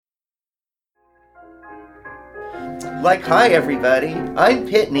Like, hi everybody, I'm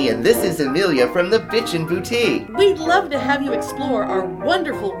Pitney and this is Amelia from the Bitchin' Boutique. We'd love to have you explore our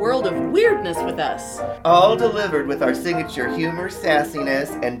wonderful world of weirdness with us. All delivered with our signature humor, sassiness,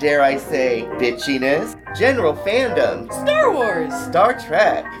 and dare I say, bitchiness, general fandom, Star Wars, Star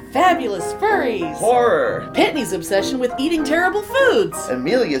Trek, fabulous furries, horror, Pitney's obsession with eating terrible foods,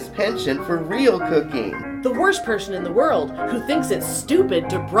 Amelia's penchant for real cooking, the worst person in the world who thinks it's stupid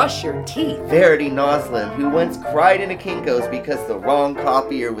to brush your teeth, Verity Noslin, who once cried in a Kinko's because the wrong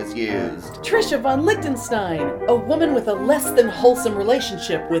copier was used, Trisha von Lichtenstein, a woman with a less than wholesome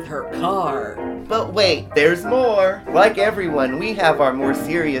relationship with her car. But wait, there's more! Like everyone, we have our more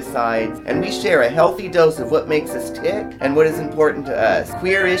serious sides, and we share a healthy dose of what makes us tick and what is important to us.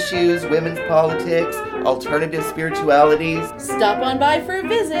 Queer issues, women's politics, alternative spiritualities. Stop on by for a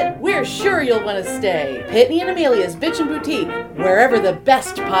visit. We're sure you'll want to stay. Pitney and Amelia's Bitchin' Boutique, wherever the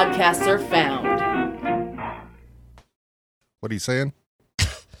best podcasts are found. What are you saying?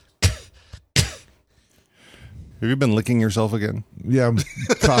 Have you been licking yourself again? Yeah, I'm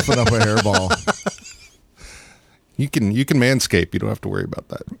coughing up a hairball. You can manscape. You don't have to worry about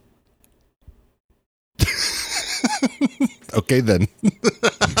that. Okay, then.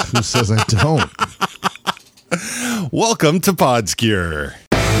 Who says I don't? Welcome to Podscure.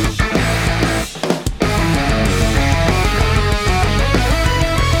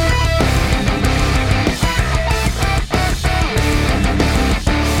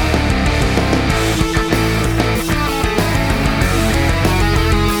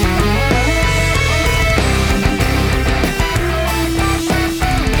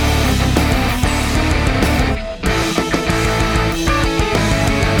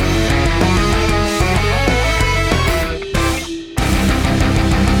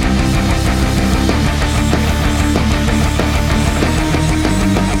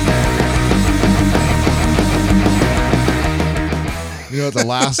 You know what the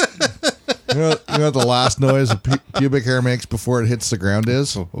last you know what the last noise a pubic hair makes before it hits the ground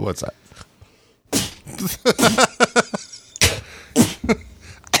is? What's that?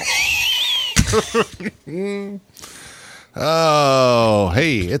 Oh,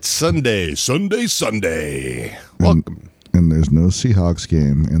 hey, it's Sunday. Welcome. And there's no Seahawks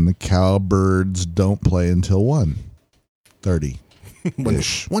game, and the Cowbirds don't play until 1:30.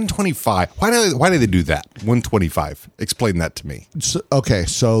 125. Why do they do that? 125. Explain that to me. So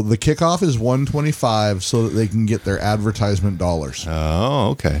the kickoff is 1:25 so that they can get their advertisement dollars. Oh,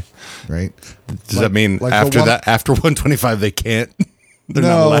 okay. Right? Does that mean after 125 they can't? They're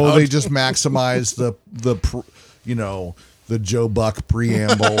not allowed? They just maximize the Joe Buck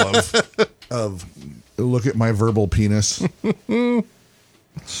preamble of look at my verbal penis.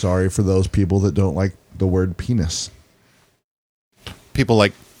 Sorry for those people that don't like the word penis. People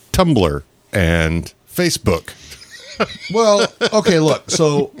like Tumblr and Facebook. Well, okay, look.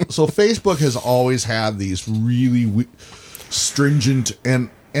 So Facebook has always had these really stringent and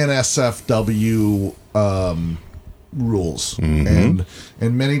NSFW rules, and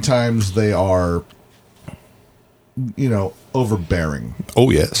many times they are, overbearing. Oh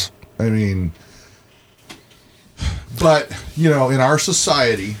yes. I mean, but in our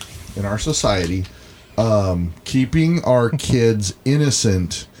society, keeping our kids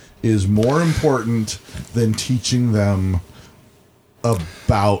innocent is more important than teaching them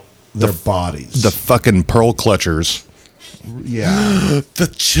about their bodies. The fucking pearl clutchers. Yeah. The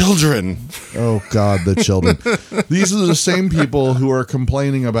children. Oh, God, the children. These are the same people who are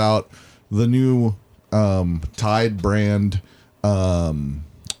complaining about the new Tide brand box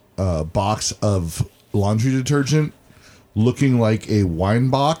of laundry detergent looking like a wine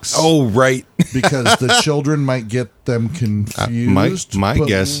box. Oh, right. Because the children might get them confused. My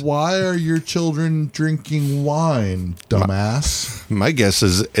guess. Why are your children drinking wine, dumbass? My guess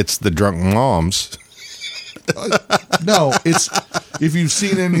is it's the drunk moms. No, it's if you've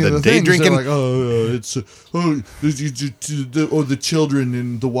seen any of the day things, drinking. they're like, the children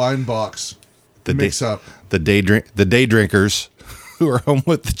in the wine box. Mix up the day drinkers who are home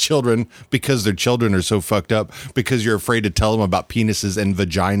with the children because their children are so fucked up because you're afraid to tell them about penises and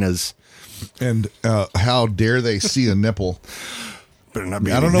vaginas. And how dare they see a nipple? Better not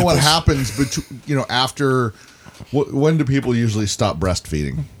be I don't know nipples. what happens, but after when do people usually stop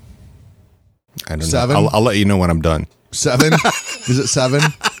breastfeeding? I don't 7? know. I'll let you know when I'm done. 7? Is it 7?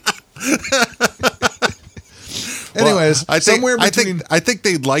 Anyways, I think, somewhere between. I think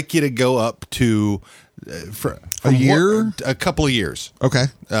they'd like you to go up to for a year, a couple of years. Okay,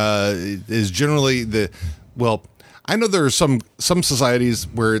 is generally well. I know there are some societies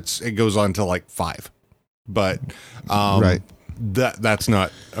where it goes on to like 5, but right. That's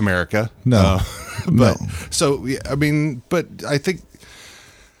not America. No. But so yeah, I mean, but I think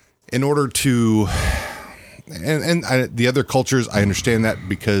in order to the other cultures, I understand that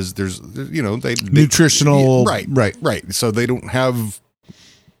because there's they Nutritional- right. So they don't have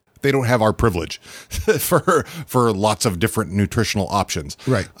our privilege for lots of different nutritional options.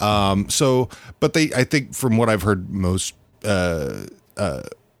 Right. So, but I think from what I've heard, most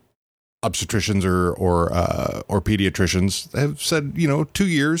obstetricians or pediatricians have said, 2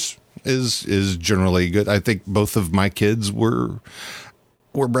 years is generally good. I think both of my kids were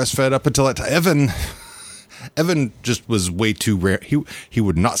breastfed up until that time. Evan just was way too rare. He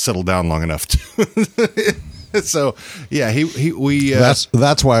would not settle down long enough to. So yeah,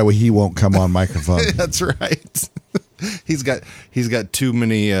 that's why he won't come on microphone. That's right. He's got too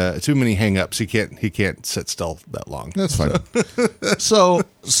many hang-ups. He can't sit still that long. That's fine. So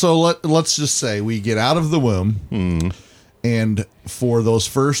let's just say we get out of the womb, and for those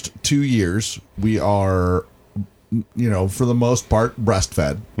first 2 years, we are, for the most part,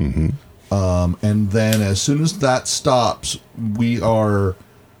 breastfed. And then as soon as that stops, we are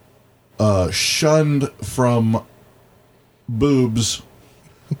shunned from boobs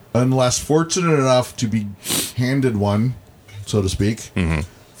unless fortunate enough to be handed one, so to speak,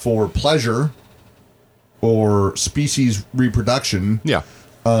 for pleasure or species reproduction. Yeah.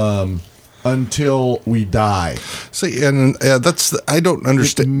 Until we die. See, and I don't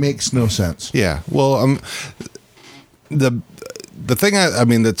understand. It makes no sense. Yeah. Well, the thing I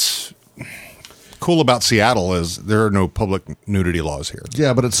mean that's cool about Seattle is there are no public nudity laws here.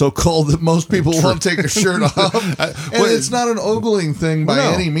 Yeah, but it's so cold that most people won't take their shirt off. And it's not an ogling thing by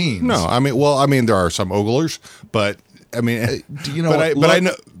any means. No, I mean, there are some oglers, but I mean,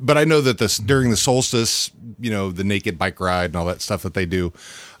 but I know that during the solstice, the naked bike ride and all that stuff that they do,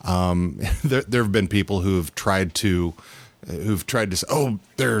 there have been people who've tried to say, oh,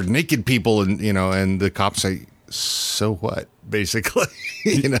 they're naked people, and and the cops say, so what, basically,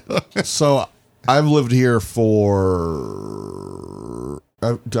 So I've lived here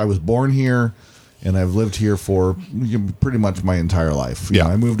I was born here, and I've lived here for pretty much my entire life.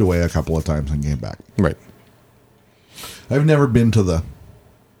 I moved away a couple of times and came back. Right. I've never been to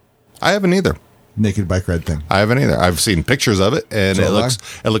I haven't either. naked bike ride thing. I haven't either. I've seen pictures of it, and it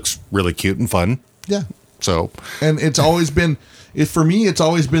looks really cute and fun. Yeah. So, and it's always been, for me, it's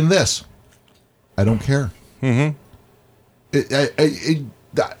always been this. I don't care. Mm-hmm.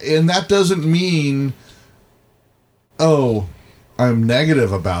 And that doesn't mean, oh, I'm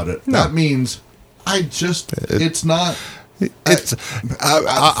negative about it. No. That means it's not.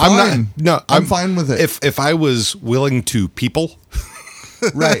 I'm fine with it. If I was willing to people,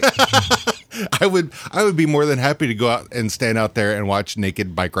 right, I would be more than happy to go out and stand out there and watch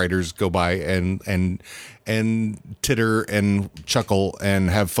naked bike riders go by and titter and chuckle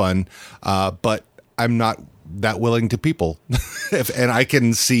and have fun. But I'm not that willing to people. And I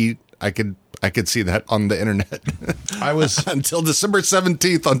could see that on the internet. I was until December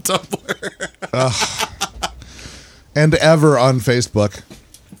 17th on Tumblr. And ever on Facebook.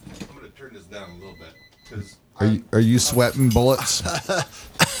 I'm going to turn this down a little bit. Are you sweating bullets?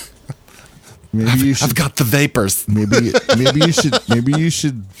 Maybe you should. I've got the vapors. Maybe you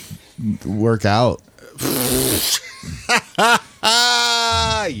should work out.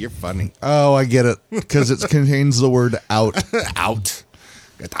 You're funny. Oh, I get it, because it contains the word out. Out.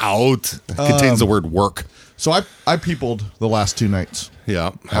 It contains the word work. So I peopled the last 2 nights.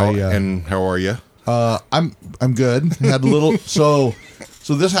 Yeah. How are you? I'm good. Had a little. So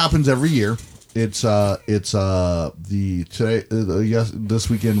this happens every year. This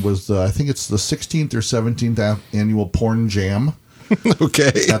weekend was I think it's the 16th or 17th annual porn jam.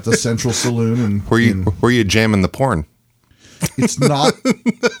 Okay. At the Central Saloon, and were you jamming the porn? It's not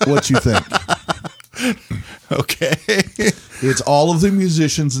what you think. Okay. It's all of the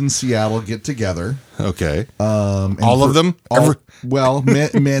musicians in Seattle get together. Okay. All of them?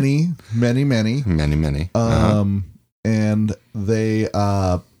 Many. And they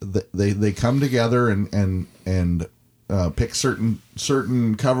come together and pick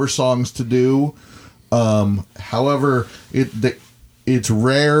certain cover songs to do. However, it's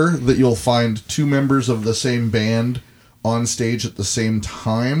rare that you'll find 2 members of the same band on stage at the same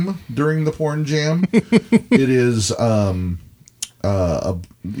time during the porn jam. It is,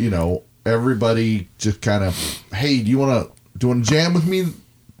 everybody just kind of, hey, do you want to jam with me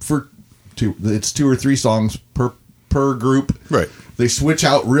for 2? It's 2 or 3 songs per group. Right. They switch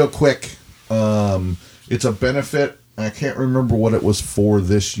out real quick. It's a benefit. I can't remember what it was for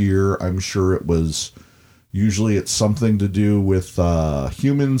this year. I'm sure it was. Usually it's something to do with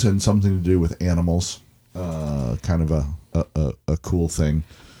humans and something to do with animals. Kind of a cool thing.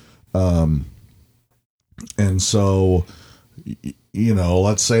 And so,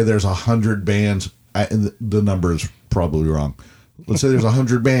 let's say there's 100 bands. The number is probably wrong. Let's say there's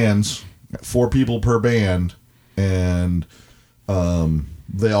 100 bands, 4 people per band, and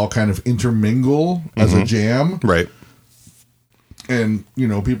they all kind of intermingle as a jam. Right. And,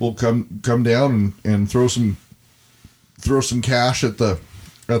 people come down and throw some cash at the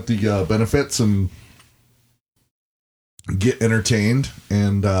benefits and get entertained.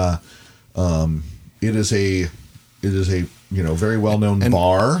 And it is a very well-known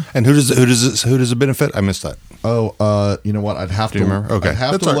bar. And who does it benefit? I missed that. Oh, you know what? I'd have to remember? Okay. I'd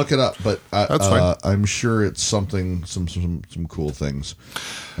have That's to all look it up, but That's fine. I'm sure it's something some cool things.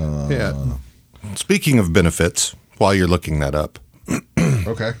 Yeah. Speaking of benefits, while you're looking that up,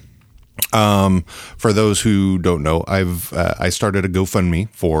 Okay. for those who don't know, I started a GoFundMe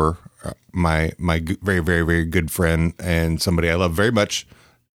for my very, very, very good friend and somebody I love very much,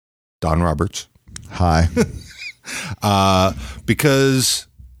 Don Roberts. Hi. Because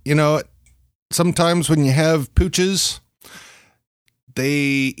sometimes when you have pooches, they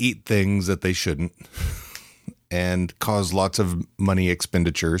eat things that they shouldn't and cause lots of money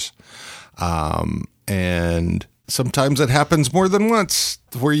expenditures. And sometimes it happens more than once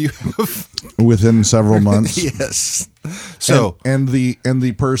where you have Within several months. yes. So and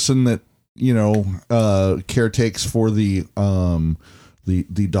the person that caretakes for the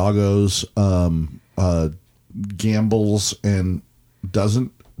doggos gambles and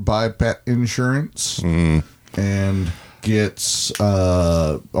doesn't buy pet insurance and gets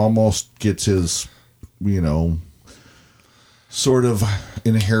almost gets his sort of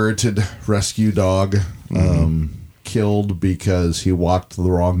inherited rescue dog killed because he walked the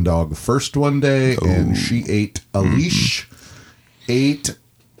wrong dog first one day and she ate a leash. Ate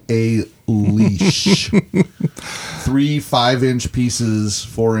a leash. 3 5-inch pieces,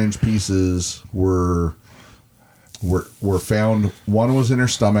 4-inch pieces were found. One was in her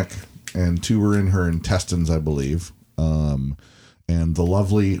stomach and 2 were in her intestines, I believe. And the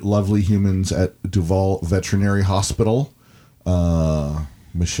lovely humans at Duval Veterinary Hospital,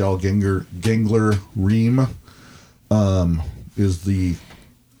 Michelle Gengler Ream, is the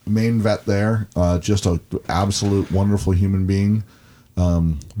main vet there. Just an absolute wonderful human being.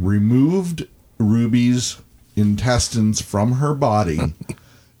 Removed Ruby's intestines from her body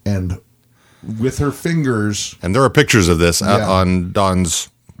and with her fingers. And there are pictures of this on Don's.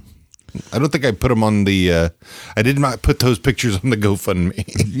 I don't think I put them on the. I did not put those pictures on the GoFundMe.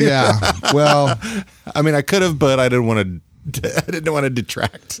 Yeah, well, I mean, I could have, but I didn't want to. I didn't want to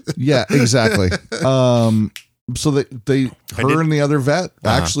detract. Yeah, exactly. So they her and the other vet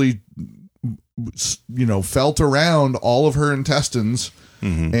actually, felt around all of her intestines,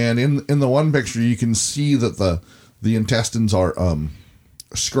 and in the one picture you can see that the intestines are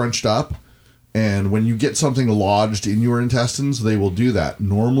scrunched up. And when you get something lodged in your intestines, they will do that.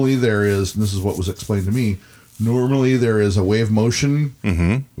 Normally there is, and this is what was explained to me, normally there is a wave motion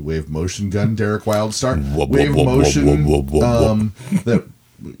gun, Derek Wildstar, wave motion that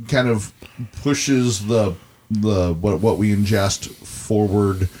kind of pushes the what we ingest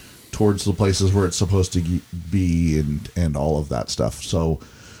forward towards the places where it's supposed to be and all of that stuff. So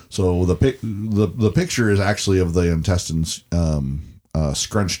the picture is actually of the intestines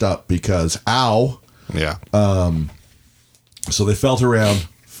scrunched up because yeah. So they felt around,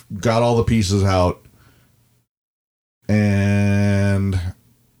 got all the pieces out, and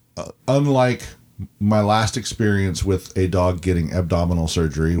unlike my last experience with a dog getting abdominal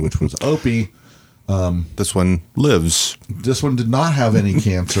surgery, which was Opie, this one lives. This one did not have any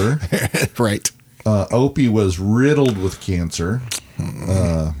cancer. Right. Opie was riddled with cancer.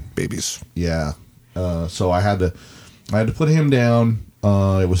 Babies. Yeah. So I had to put him down.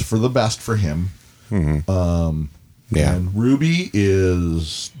 It was for the best for him. Yeah. And Ruby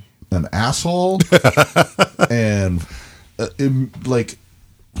is an asshole. And like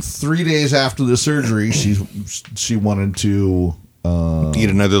 3 days after the surgery, she wanted to eat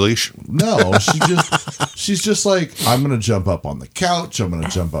another leash. No, she's just like, I'm gonna jump up on the couch. I'm gonna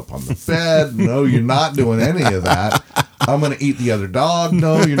jump up on the bed. No, you're not doing any of that. I'm gonna eat the other dog.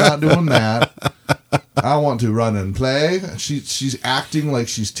 No, you're not doing that. I want to run and play. She's acting like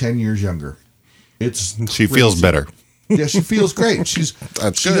she's 10 years younger. She feels better. Yeah, she feels great. She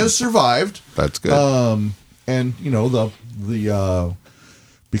has survived. That's good. And the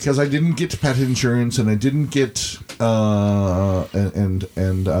because I didn't get pet insurance and I didn't get the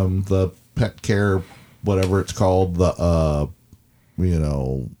pet care, whatever it's called, the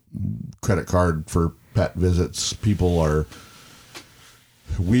credit card for pet visits. People are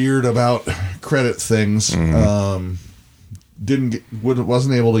weird about credit things. Wasn't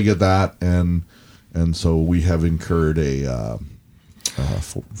able to get that, and and so we have incurred a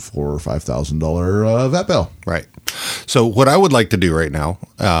 $4,000 or $5,000 vet bill. Right. So what I would like to do right now,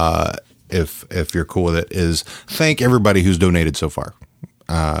 if you're cool with it, is thank everybody who's donated so far,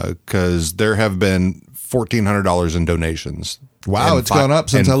 because there have been $1,400 in donations. Wow, it's gone up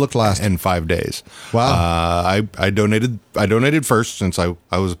since I looked last. In 5 days. Wow. I donated first since I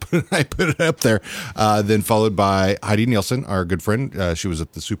put it up there. Then followed by Heidi Nielsen, our good friend. She was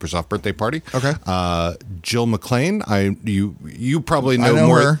at the Super Soft birthday party. Okay. Jill McLean. You probably know, I know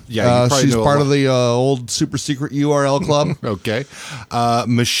more. her. Yeah, she's part of the old super secret URL club. Okay.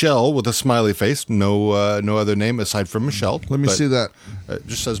 Michelle with a smiley face. No other name aside from Michelle. Let me see that. It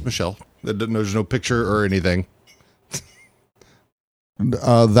just says Michelle. There's no picture or anything.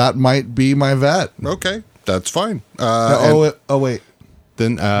 That might be my vet. Okay, that's fine. Wait.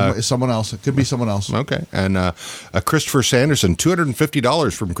 Then someone else. It could be someone else. Okay, and Christopher Sanderson,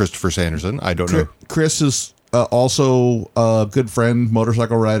 $250 from Christopher Sanderson. I don't know. Chris is also a good friend,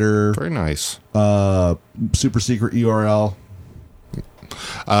 motorcycle rider. Very nice. Super secret URL.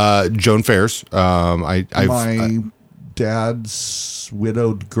 Joan Fairs. My dad's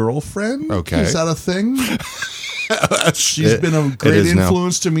widowed girlfriend. Okay, is that a thing? She's been a great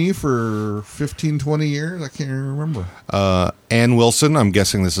influence to me for 15, 20 years. I can't even remember. Ann Wilson. I'm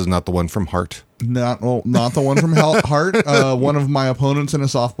guessing this is not the one from Heart. Not the one from Heart. One of my opponents in a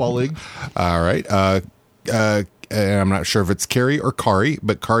softball league. All right. And I'm not sure if it's Carrie or Kari,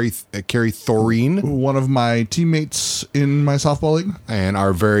 but Carrie Thoreen. One of my teammates in my softball league. And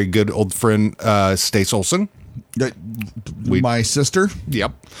our very good old friend, Stace Olson. My sister.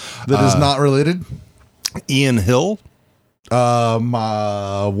 Yep. That is not related. Ian Hill, one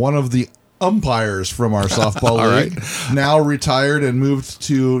of the umpires from our softball league, now retired and moved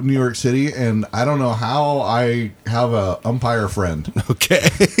to New York City, and I don't know how I have a umpire friend. Okay.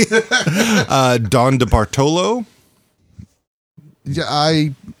 Don DeBartolo.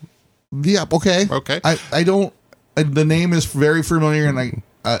 Okay. Okay. I don't. The name is very familiar, and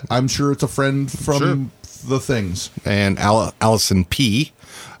I'm sure it's a friend from the things. And Allison P.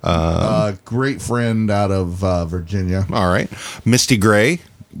 Great friend out of Virginia. All right. Misty Gray.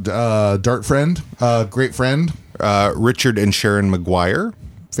 Dart friend. Great friend. Richard and Sharon McGuire.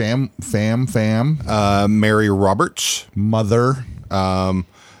 Fam. Mary Roberts. Mother.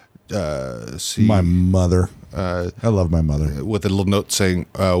 See. My mother. I love my mother. With a little note saying,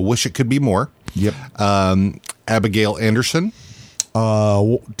 wish it could be more. Yep. Abigail Anderson.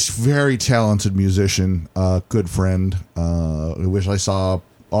 Very talented musician. Good friend. I wish I saw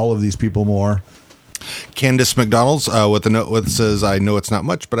all of these people more. Candace McDonald's with a note that says, "I know it's not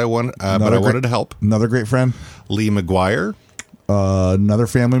much, but I wanted to help." Another great friend. Lee McGuire, another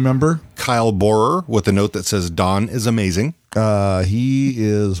family member. Kyle Borer with a note that says, "Don is amazing." He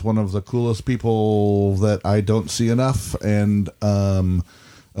is one of the coolest people that I don't see enough, and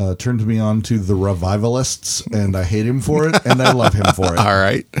turned me on to the Revivalists, and I hate him for it, and I love him for it. All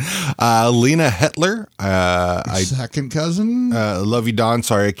right. Lena Hetler. Second cousin. Love you, Don.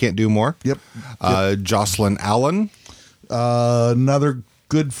 Sorry, I can't do more. Yep. Jocelyn Allen. Another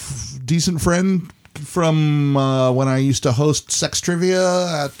good, decent friend from when I used to host sex trivia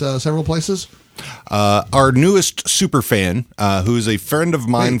at several places. Our newest super fan, who is a friend of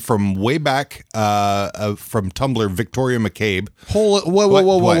mine from way back from Tumblr, Victoria McCabe.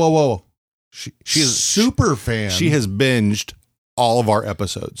 Whoa. She is super fan. She has binged all of our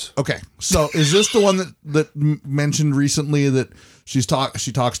episodes. Okay, so is this the one that mentioned recently that she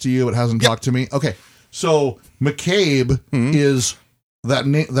talks to you but hasn't talked to me? Okay, so McCabe is that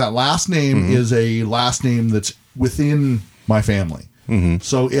last name is a last name that's within my family. Mm-hmm.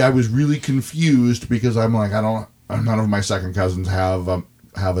 So I was really confused because I'm like, none of my second cousins have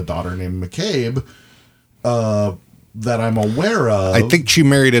a daughter named McCabe that I'm aware of. I think she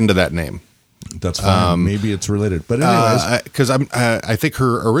married into that name. That's fine. Maybe it's related, but anyways, because I think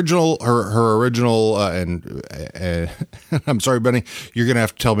her original, and I'm sorry, Bunny, you're gonna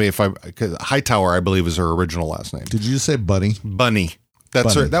have to tell me because Hightower, I believe, is her original last name. Did you just say Bunny? Bunny.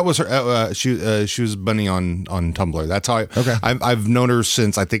 That's Bunny. Her. That was her. She was Bunny on Tumblr. That's how I've known her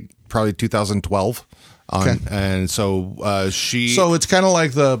since I think probably 2012. And so she. So it's kind of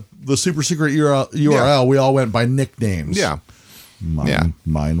like the super secret URL. Yeah. We all went by nicknames. Yeah.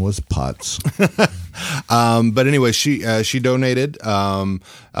 Mine was Putz. But anyway, she donated.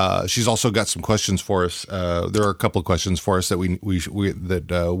 She's also got some questions for us. There are a couple of questions for us that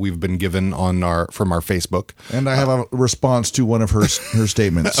we've been given from our Facebook, and I have a response to one of her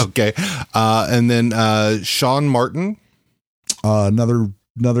statements. Okay, and then Sean Martin,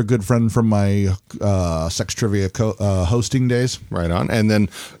 another good friend from my sex trivia hosting days. Right on, and then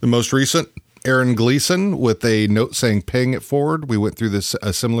the most recent. Aaron Gleason with a note saying paying it forward. We went through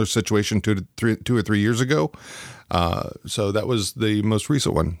a similar situation 2 or 3 years ago. So that was the most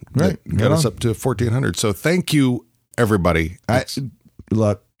recent one. Right. Got us up to 1,400. So thank you, everybody.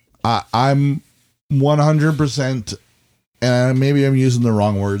 I'm 100%, and maybe I'm using the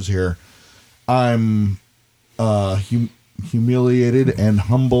wrong words here. I'm humiliated and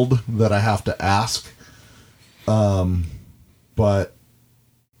humbled that I have to ask. But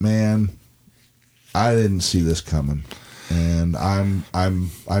man, I didn't see this coming, and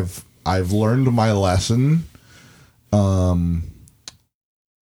I've learned my lesson. I'm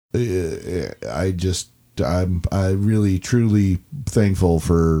really truly thankful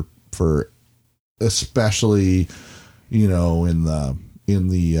for especially, in the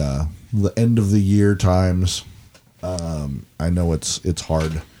end of the year times. I know it's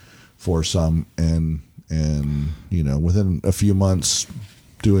hard for some, and within a few months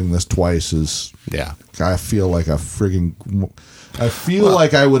doing this twice is, I feel like like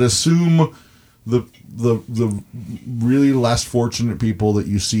I would assume the really less fortunate people that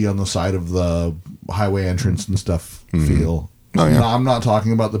you see on the side of the highway entrance and stuff feel. Oh, yeah. I'm not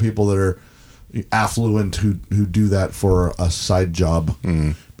talking about the people that are affluent who do that for a side job,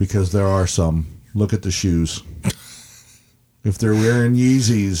 because there are some. Look at the shoes. If they're wearing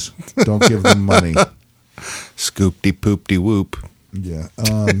Yeezys, don't give them money. Scoop-de poop-de whoop. Yeah.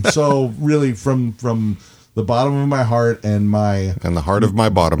 So really, from the bottom of my heart and the heart of my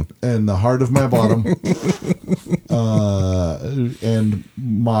bottom, and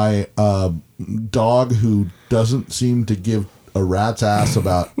my dog, who doesn't seem to give a rat's ass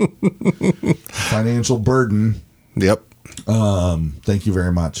about financial burden. Yep. Thank you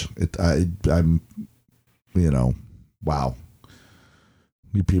very much. I'm wow.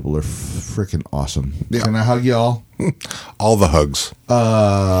 You people are freaking awesome. Yeah. Can I hug y'all? All the hugs.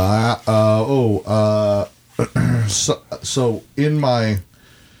 So in my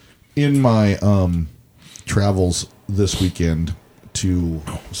travels this weekend to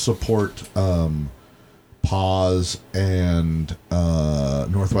support Pause and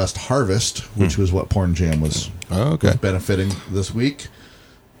Northwest Harvest, which was what Porn Jam was benefiting this week.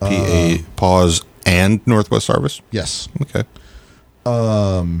 Pause and Northwest Harvest? Yes. Okay.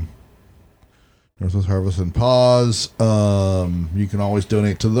 Northwest Harvest and Pause. You can always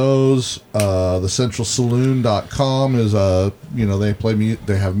donate to those. The centralsaloon.com is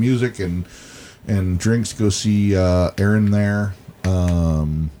they have music and drinks. Go see Aaron there.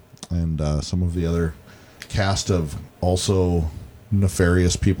 And some of the other cast of also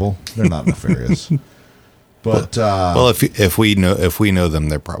nefarious people. They're not nefarious. But if we know them,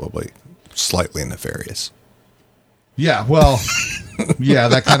 they're probably slightly nefarious. Yeah, well, yeah,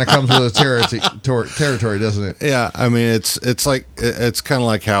 that kind of comes with a territory, doesn't it? Yeah, I mean, it's kind of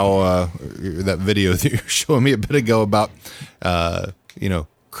like how that video that you were showing me a bit ago about,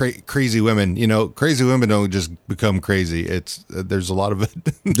 crazy women. Crazy women don't just become crazy. There's a lot of it.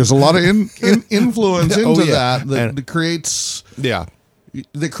 There's a lot of influence into that creates. Yeah.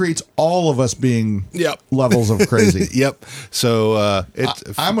 That creates all of us being levels of crazy. Yep. So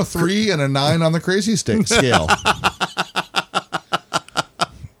I'm a 3 and a 9 on the crazy scale.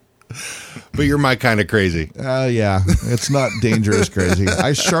 But you're my kind of crazy. Yeah, it's not dangerous crazy.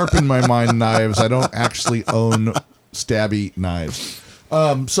 I sharpen my mind knives. I don't actually own stabby knives.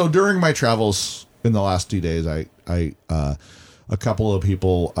 So during my travels in the last 2 days, I a couple of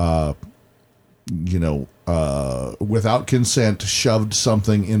people, without consent, shoved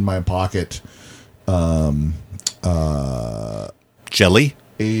something in my pocket. Jelly?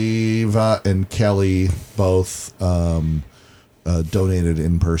 Ava and Kelly both donated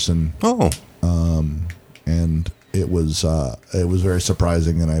in person. Oh. And it was very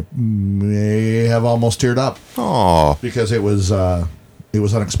surprising, and I may have almost teared up. Oh. Because it was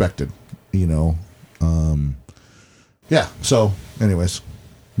unexpected, Yeah. So, anyways,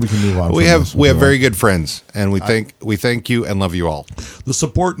 we can move on. We have very good friends, and we thank you and love you all. The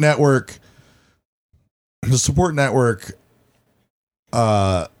support network.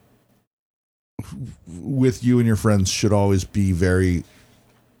 With you and your friends should always be very,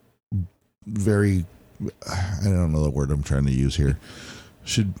 very. I don't know the word I'm trying to use here.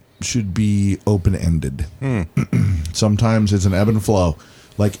 Should be open-ended. Sometimes it's an ebb and flow,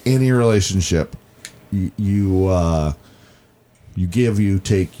 like any relationship. You give, you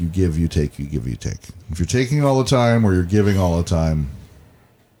take, you give, you take, you give, you take. If you're taking all the time or you're giving all the time,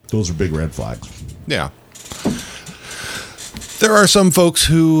 those are big red flags. Yeah. There are some folks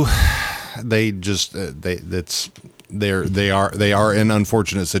who they just they are in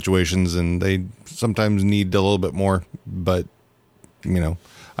unfortunate situations, and they sometimes need a little bit more, but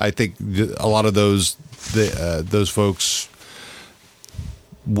I think a lot of those folks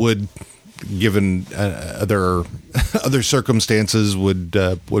would, given other circumstances,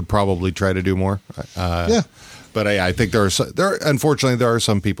 would probably try to do more. Yeah. But I think unfortunately there are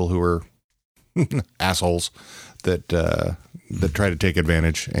some people who are assholes that try to take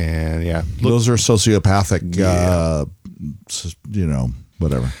advantage, and those are sociopathic.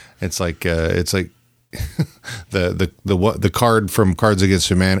 Whatever. It's like the card from Cards Against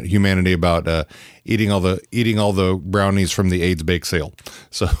Humanity about eating all the brownies from the AIDS bake sale.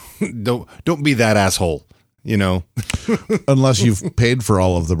 So don't be that asshole. Unless you've paid for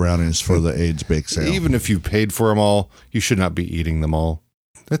all of the brownies for the AIDS bake sale. Even if you paid for them all, you should not be eating them all.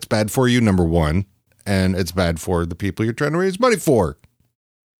 That's bad for you, number one, and it's bad for the people you're trying to raise money for.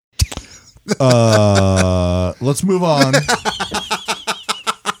 Let's move on.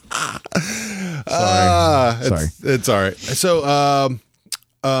 Sorry. It's all right. So,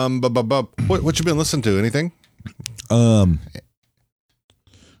 what you been listening to? Anything?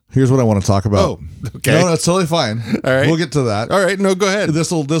 Here's what I want to talk about. Oh, okay. No, that's totally fine. All right. We'll get to that. All right. No, go ahead. This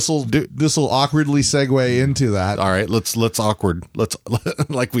will awkwardly segue into that. All right. Let's awkward. Let's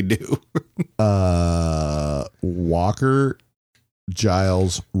like we do. Walker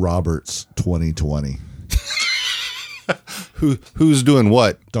Giles Roberts 2020. Who's doing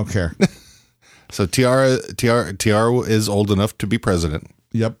what? Don't care. So Tiara is old enough to be president.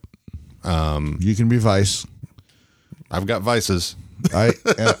 Yep. You can be vice. I've got vices.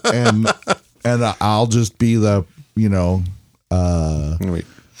 And I'll just be the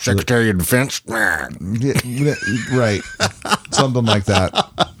Secretary of Defense. Right. Something like that.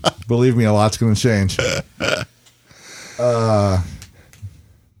 Believe me, a lot's going to change.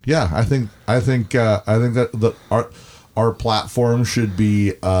 Yeah, I think that our platform should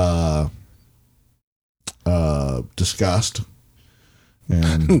be discussed.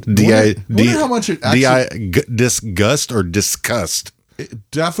 And wonder how much it actually, disgust or disgust.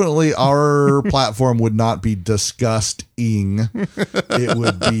 Definitely, our platform would not be disgusting. It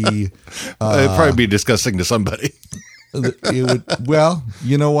would be. It'd probably be disgusting to somebody. It would. Well,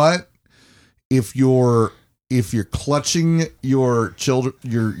 you know what? If you're clutching your children,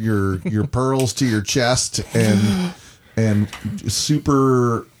 your pearls to your chest, and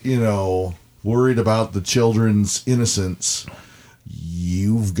super, worried about the children's innocence,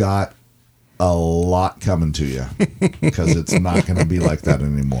 you've got a lot coming to you, because it's not going to be like that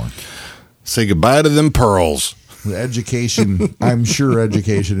anymore. Say goodbye to them pearls. Education, I'm sure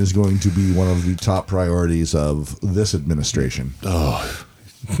education is going to be one of the top priorities of this administration. Oh,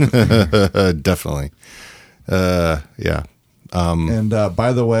 definitely. Yeah. And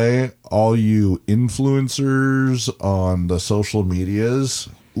by the way, all you influencers on the social medias,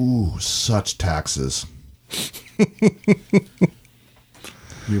 such taxes.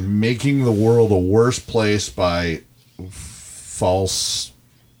 You're making the world a worse place by false,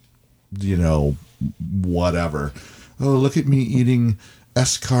 whatever. Oh, look at me eating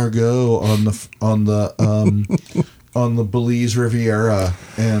escargot on the Belize Riviera,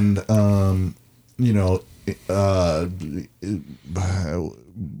 and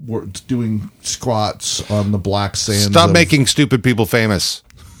we're doing squats on the black sands. Stop making stupid people famous.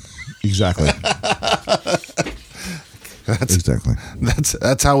 Exactly.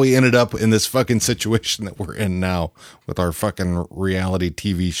 That's how we ended up in this fucking situation that we're in now with our fucking reality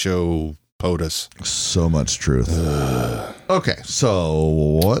TV show POTUS. So much truth. Okay, so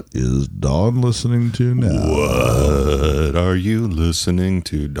what is Dawn listening to now? What are you listening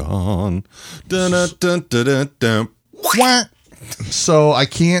to, Dawn? Dun, dun, dun, dun, dun, dun. So I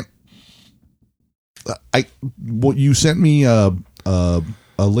can't. You sent me a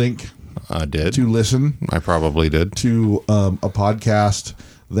link. I did. To listen. I probably did. To a podcast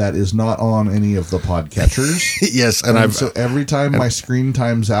that is not on any of the podcatchers. Yes, so every time my screen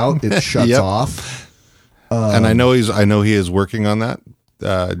times out, it shuts off. And I know he is working on that.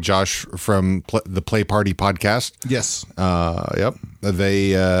 Josh from the Play Party podcast. Yes. Yep.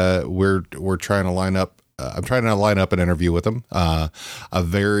 We're trying to line up. I'm trying to line up an interview with him. A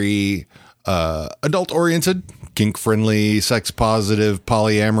very adult oriented, kink friendly, sex positive,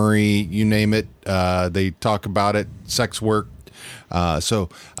 polyamory, you name it. They talk about it, sex work. So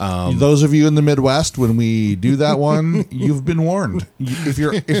those of you in the Midwest, when we do that one, you've been warned. If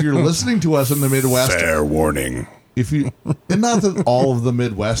you're listening to us in the Midwest, fair warning. And not that all of the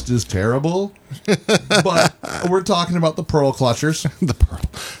Midwest is terrible, but we're talking about the pearl clutchers. The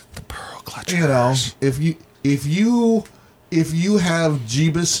pearl clutchers. If you have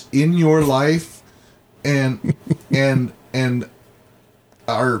Jeebus in your life and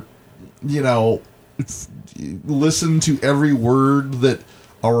are, listen to every word that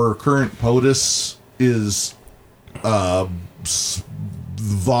our current POTUS is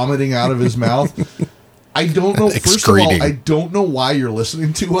vomiting out of his mouth. I don't know. First of all, I don't know why you're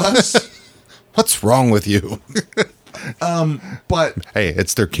listening to us. What's wrong with you? But hey,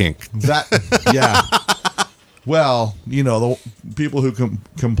 it's their kink. Yeah. Well, the people who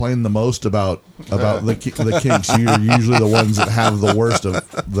complain the most about the kinks are usually the ones that have the worst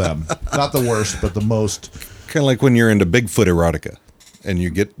of them. Not the worst, but the most. Kind of like when you're into Bigfoot erotica, and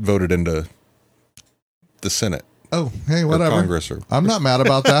you get voted into the Senate. Oh, hey, whatever. Congress, I'm not mad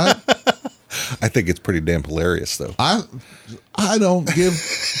about that. I think it's pretty damn hilarious, though. I don't give.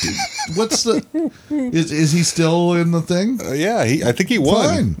 What's the? Is he still in the thing? Yeah, I think he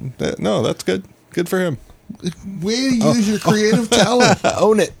won. No, that's good. Good for him. Way to use your creative talent.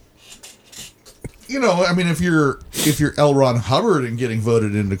 Own it. If you're L. Ron Hubbard and getting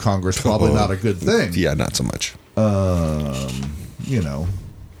voted into Congress, probably not a good thing. Yeah, not so much. By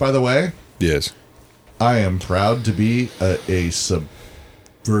the way, yes, I am proud to be a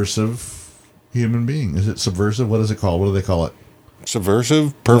subversive human being. Is it subversive? What is it called? What do they call it?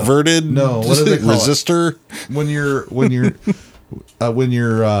 Subversive, perverted. No, what do they call resistor? It? When you're in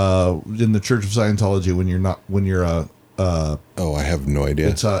the Church of Scientology, when you're I have no idea.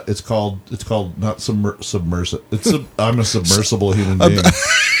 It's called not submersive. I'm a submersible human being.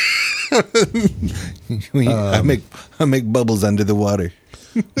 I make bubbles under the water.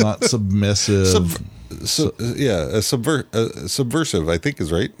 Not submissive. Subversive, I think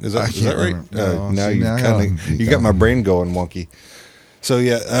is right. Is that right? No, you got my brain going wonky. So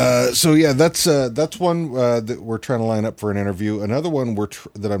that's one that we're trying to line up for an interview. Another one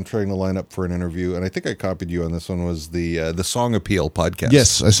that I'm trying to line up for an interview, and I think I copied you on this one, was the Song Appeal podcast.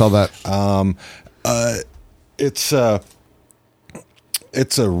 Yes, I saw that.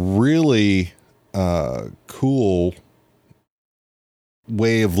 It's a really cool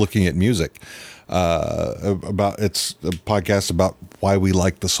way of looking at music. It's a podcast about why we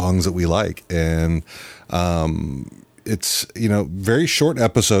like the songs that we like, and it's very short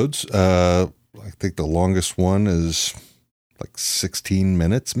episodes. I think the longest one is like 16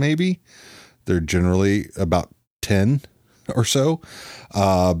 minutes, maybe. They're generally about 10 or so,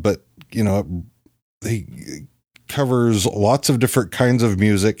 but he covers lots of different kinds of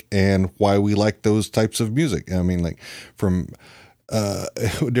music and why we like those types of music. I mean, like from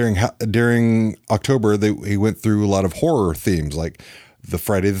during October, he went through a lot of horror themes, like the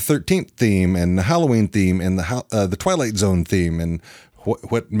Friday the 13th theme and the Halloween theme and the Twilight Zone theme, and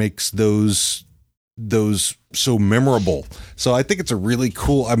what makes those so memorable. So I think it's a really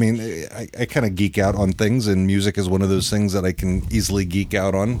cool. I mean, I kind of geek out on things, and music is one of those things that I can easily geek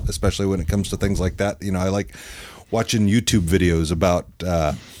out on, especially when it comes to things like that. I like watching YouTube videos about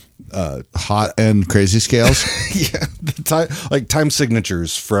hot and crazy scales. Yeah, time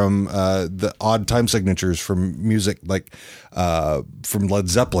signatures from the odd time signatures from music, like from Led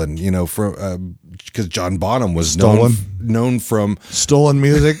Zeppelin. From because John Bonham was known from stolen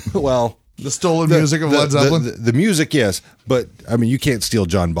music. Well, the stolen music of Led Zeppelin. The music, yes, but I mean, you can't steal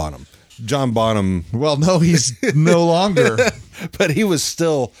John Bonham. John Bonham. Well, no, he's no longer. But he was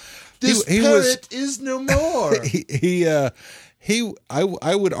still. This parrot is no more.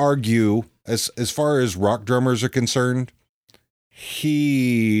 I would argue, as far as rock drummers are concerned,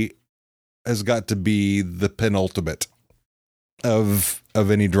 he has got to be the penultimate of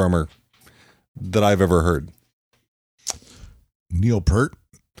any drummer that I've ever heard. Neil Peart?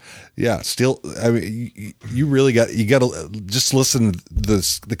 Yeah, still. I mean, you got to just listen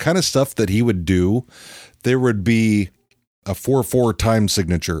to the kind of stuff that he would do. There would be a 4/4 time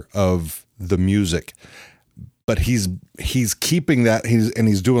signature of the music, but he's keeping that.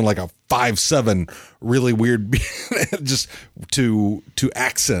 He's doing like a 5/7 really weird, just to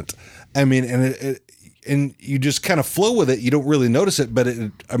accent. I mean, and you just kind of flow with it. You don't really notice it, but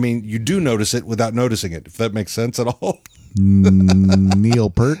you do notice it without noticing it. If that makes sense at all. Neil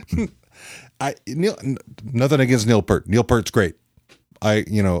Peart. Nothing against Neil Peart. Neil Peart's great.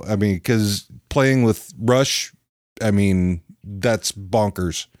 Because playing with Rush, that's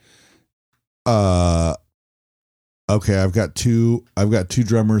bonkers. Okay, I've got two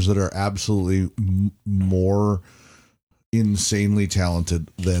drummers that are absolutely more insanely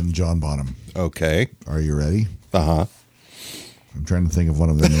talented than John Bonham. Okay. Are you ready? Uh-huh. I'm trying to think of one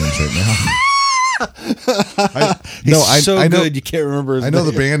of their names right now. He's so good you can't remember his name.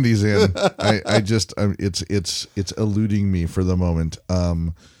 The band he's in. I just it's eluding me for the moment.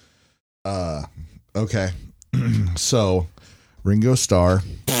 Okay. So Ringo Starr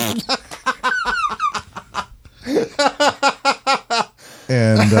and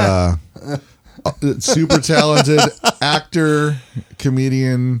super talented actor,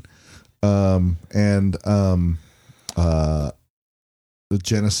 comedian, and the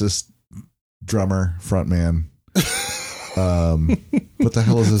Genesis drummer, frontman. What the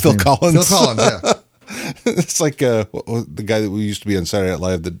hell is his Phil name? Collins. Phil Collins, yeah. It's like the guy that we used to be on Saturday Night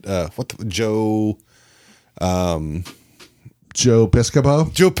Live. Joe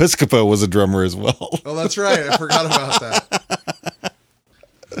Piscopo? Joe Piscopo was a drummer as well. Oh, that's right. I forgot about that.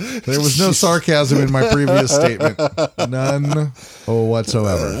 There was no sarcasm in my previous statement. None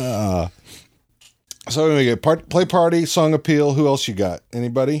whatsoever. So anyway, we get Play Party, Song Appeal. Who else you got?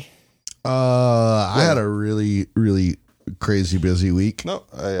 Anybody? I had a really, really crazy busy week. No,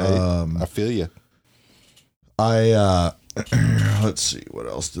 I feel you. Let's see, what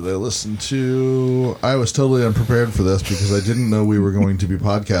else did I listen to? I was totally unprepared for this because I didn't know we were going to be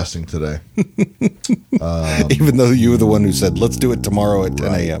podcasting today. Even though you were the one who said, let's do it tomorrow at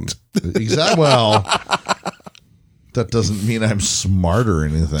 10 a.m. Exactly. Well, that doesn't mean I'm smart or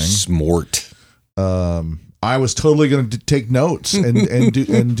anything. Smart. I was totally going to take notes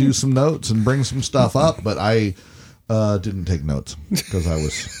and do some notes and bring some stuff up, but I didn't take notes because I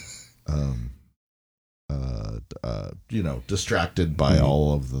was distracted by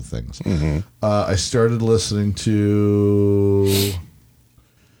all of the things. Mm-hmm. I started listening to.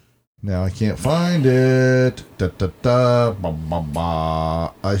 Now I can't find it.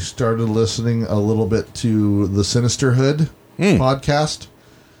 I started listening a little bit to the Sinisterhood podcast.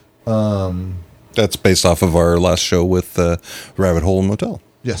 That's based off of our last show with Rabbit Hole Motel.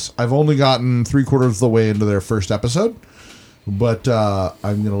 Yes, I've only gotten 3/4 of the way into their first episode, but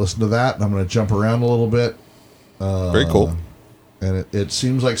I'm going to listen to that, and I'm going to jump around a little bit. Very cool. And it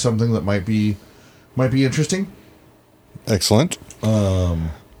seems like something that might be interesting. Excellent.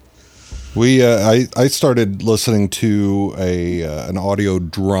 I started listening to an audio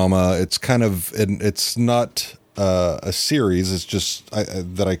drama. It's kind of it's not a series. It's just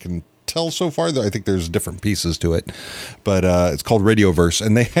that I can tell so far. I think there's different pieces to it, but it's called Radioverse,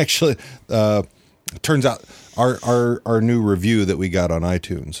 and they actually turns out our new review that we got on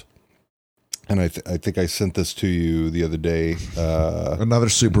iTunes. And I think I sent this to you the other day. Another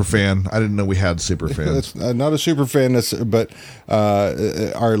super fan. I didn't know we had super fans. Not a super fan, but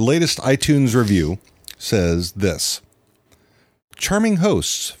our latest iTunes review says this. Charming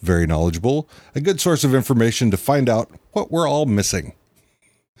hosts, very knowledgeable, a good source of information to find out what we're all missing.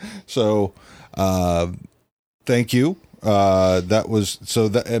 So, thank you. That was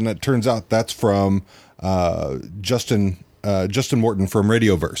and it turns out that's from Justin Morton from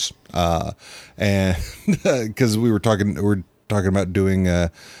Radioverse, and because we're talking about doing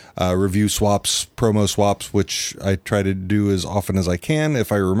review swaps, promo swaps, which I try to do as often as I can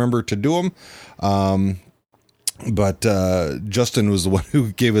if I remember to do them. But Justin was the one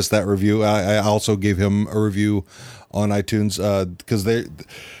who gave us that review. I also gave him a review on iTunes because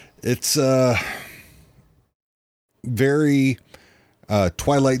it's very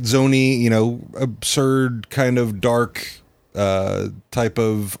Twilight Zone-y, absurd kind of dark type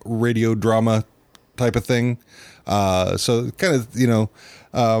of radio drama type of thing. So kind of,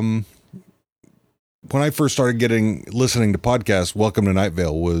 when I first started listening to podcasts, Welcome to Night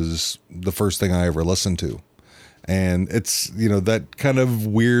Vale was the first thing I ever listened to. And it's, that kind of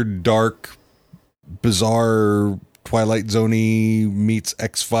weird, dark, bizarre Twilight Zone-y meets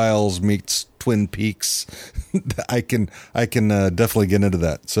X-Files meets Twin Peaks. I can definitely get into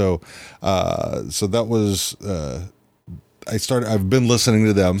that. So that was, I've been listening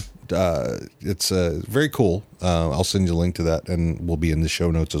to them. It's very cool. I'll send you a link to that, and we'll be in the show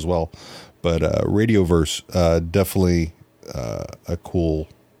notes as well. But Radioverse, definitely a cool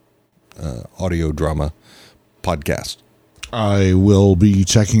audio drama podcast. I will be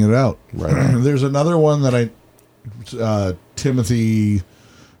checking it out. Right. There's another one that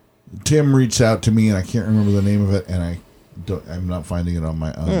Tim reached out to me, and I can't remember the name of it, and I'm not finding it on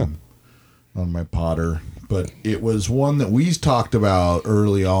my on my Potter. But it was one that we talked about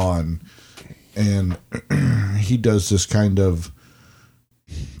early on, and he does this kind of,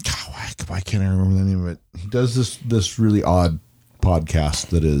 why can't I remember the name of it? He does this really odd podcast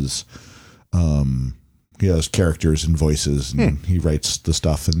that is, he has characters and voices, and he writes the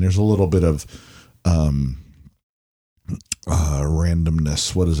stuff, and there's a little bit of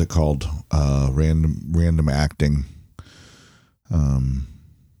randomness. What is it called? Random acting.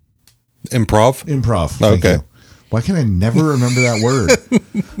 Improv. Okay. Why can I never remember that word?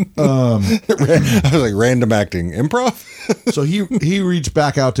 I was like, random acting. Improv? So he reached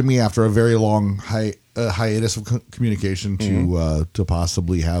back out to me after a very long hiatus of communication to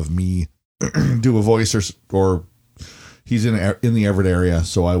possibly have me do a voice or he's in the Everett area.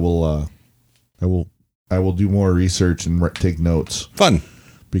 So I will I will do more research and take notes. Fun.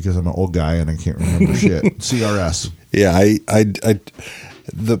 Because I'm an old guy and I can't remember shit. CRS. Yeah,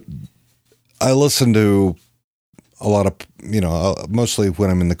 I listen to a lot of, mostly when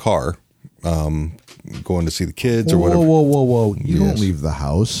I'm in the car, going to see the kids or whatever. Whoa. You don't leave the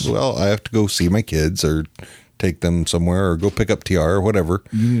house. Well, I have to go see my kids or take them somewhere or go pick up TR or whatever.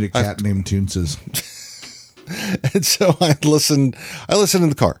 You need a cat named Toonses. And so I listen in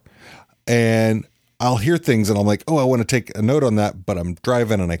the car and I'll hear things and I'm like, oh, I want to take a note on that, but I'm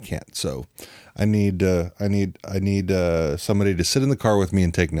driving and I can't. So I need somebody to sit in the car with me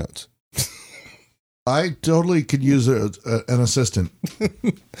and take notes. I totally could use an assistant.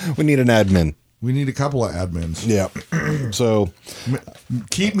 We need an admin. We need a couple of admins. Yeah. So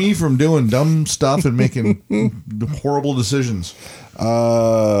keep me from doing dumb stuff and making horrible decisions.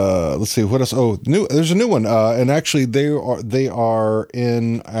 Let's see what else. Oh, there's a new one. And actually they are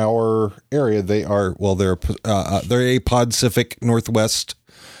in our area. They're a Podcific Northwest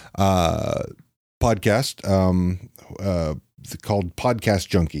podcast called Podcast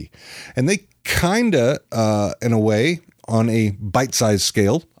Junkie. And they kind of in a way, on a bite-sized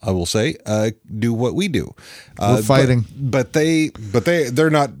scale, I will say, do what we do. We're fighting, but they're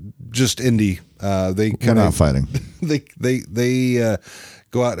not just indie. They kind of not fighting. They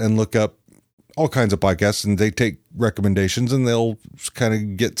go out and look up all kinds of podcasts, and they take recommendations, and they'll kind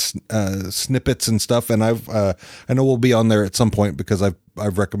of get snippets and stuff. And I know we'll be on there at some point because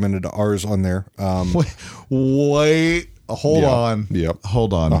I've recommended ours on there. Wait, hold on. Yep.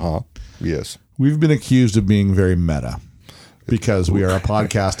 Hold on. Yes. We've been accused of being very meta. Because we are a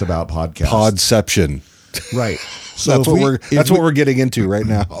podcast about podcasts. Podception. Right. So that's what we're getting into right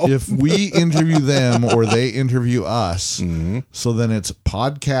now. If we interview them or they interview us, so then it's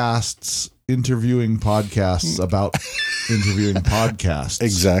podcasts interviewing podcasts about interviewing podcasts.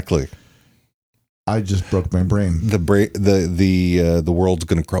 Exactly. I just broke my brain. The world's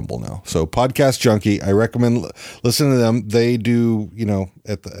going to crumble now. So Podcast Junkie, I recommend listening to them. They do,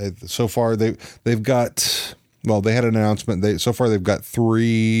 so far they've got. Well, they had an announcement. So far they've got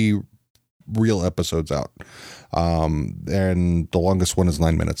 3 real episodes out, and the longest one is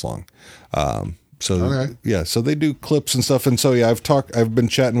 9 minutes long. So they do clips and stuff. And so I've been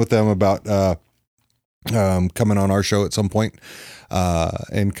chatting with them about coming on our show at some point,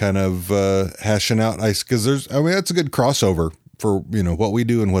 and kind of hashing out because that's a good crossover for what we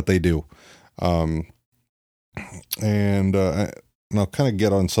do and what they do, and I'll kind of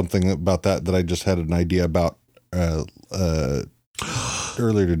get on something about that I just had an idea about.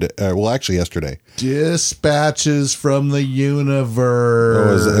 Earlier today, actually yesterday. Dispatches from the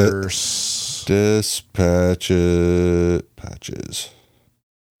universe. Patches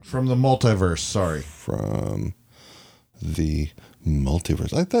from the multiverse. Sorry, from the multiverse.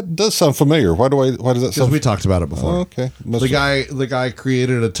 That does sound familiar. Why does that sound? Because we talked about it before. Oh, okay, the guy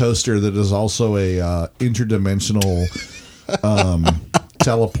created a toaster that is also a interdimensional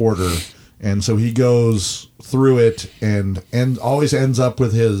teleporter. And so he goes through it and always ends up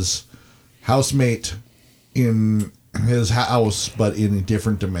with his housemate in his house, but in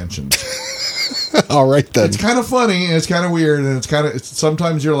different dimensions. All right, then. It's kind of funny, and it's kind of weird, and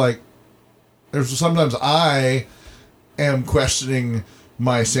sometimes you're like, sometimes I am questioning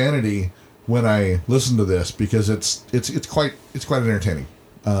my sanity when I listen to this because it's quite entertaining,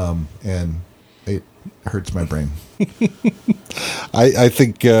 and it hurts my brain. I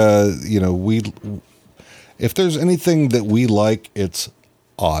think if there's anything that we like, it's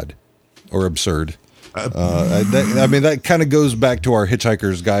odd or absurd. That kind of goes back to our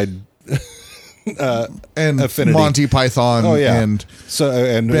Hitchhiker's Guide and affinity. Monty Python. Oh yeah, and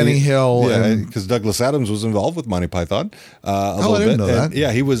Benny Hill. Yeah, because Douglas Adams was involved with Monty Python. I didn't know that.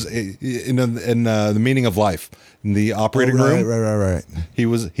 Yeah, he was in The Meaning of Life in the operating room. Right. He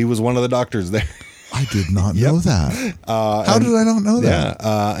was one of the doctors there. I did not know that. How did I not know that?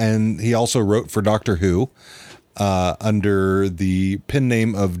 Yeah, and he also wrote for Doctor Who under the pen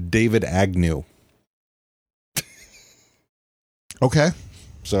name of David Agnew. Okay.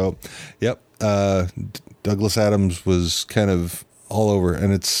 So, yep. Douglas Adams was kind of all over,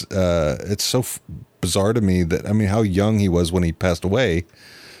 and it's so bizarre to me that how young he was when he passed away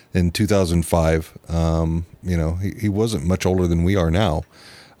in 2005. He wasn't much older than we are now.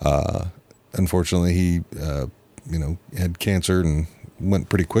 Unfortunately, he, had cancer and went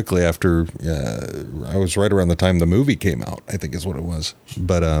pretty quickly after. I was right around the time the movie came out, I think is what it was.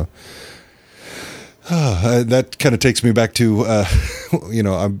 But that kind of takes me back to,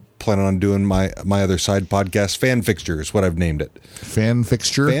 I'm planning on doing my other side podcast, Fan Fixture is what I've named it. Fan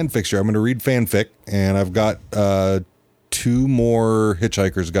Fixture? Fan Fixture. I'm going to read fanfic, and I've got 2 more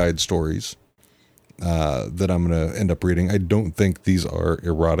Hitchhiker's Guide stories. that I'm going to end up reading. I don't think these are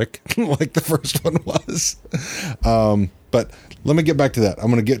erotic like the first one was. But let me get back to that. I'm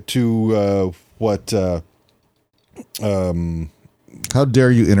going to get to what... How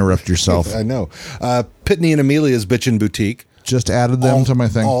dare you interrupt yourself? I know. Pitney and Amelia's Bitchin' Boutique. Just added them to my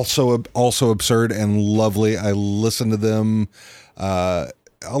thing. Also absurd and lovely. I listen to them. I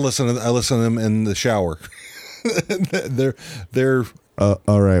listen to them in the shower. they're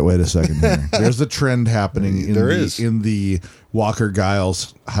all right, wait a second here. There's a trend happening in the Walker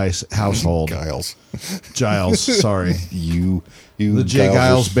Giles household. Giles, sorry. You the J.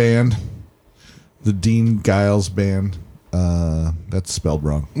 Giles band. The Dean Giles band. That's spelled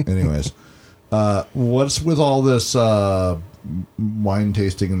wrong. Anyways, what's with all this wine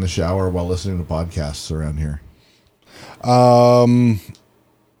tasting in the shower while listening to podcasts around here?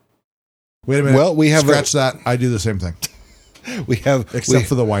 Wait a minute. Well, we have scratch that. I do the same thing. Except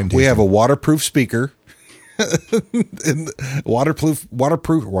for the wine tasting. We have a waterproof speaker. waterproof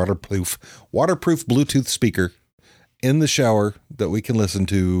Bluetooth speaker in the shower that we can listen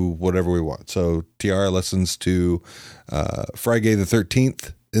to whatever we want. So Tiara listens to Friday the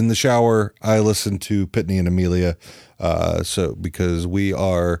 13th in the shower. I listen to Pitney and Amelia. So because we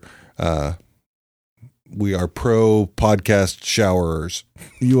are pro podcast showerers.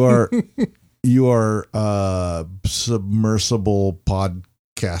 You are submersible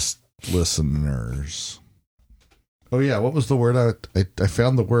podcast listeners. Oh yeah, what was the word? I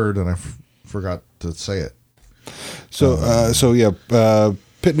found the word and I forgot to say it. So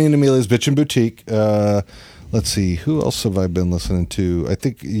Pitney and Amelia's Bitchin' Boutique. Let's see, who else have I been listening to? I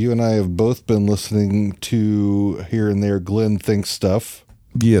think you and I have both been listening to here and there Glenn Thinks Stuff.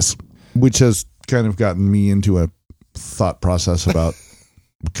 Yes, which has kind of gotten me into a thought process about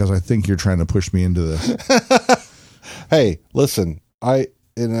because I think you're trying to push me into this. Hey, listen, that's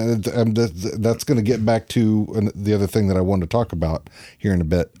going to get back to the other thing that I wanted to talk about here in a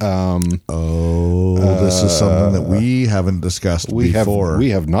bit. This is something that we haven't discussed before.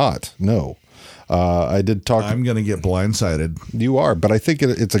 We have not. No. I did talk. I'm going to get blindsided. You are, but I think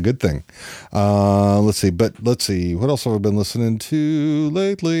it's a good thing. Let's see. What else have I been listening to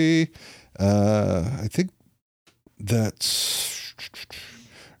lately? I think that's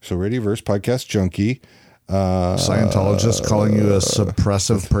so Radioverse Podcast Junkie. Scientologist calling you a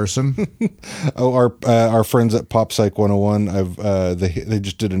suppressive person. Our friends at Pop Psych 101. They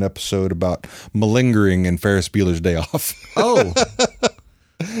just did an episode about malingering and Ferris Bueller's Day Off. Oh,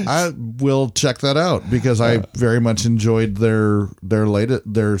 I will check that out because I very much enjoyed their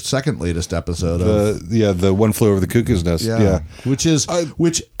second latest episode. The One Flew Over the Cuckoo's Nest. Yeah. Look,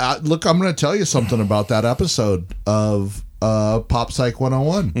 I'm going to tell you something about that episode of Pop Psych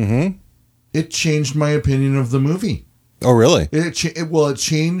 101. Mm-hmm. It changed my opinion of the movie. Oh, really? It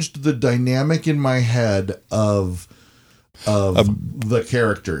changed the dynamic in my head of the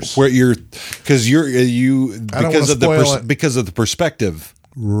characters. Because of the perspective.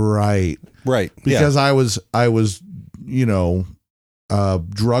 Right. Yeah. Because I was drug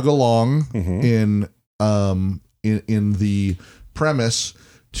along mm-hmm. in the premise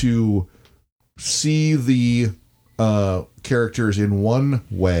to see the characters in one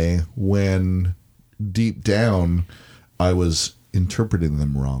way when deep down I was interpreting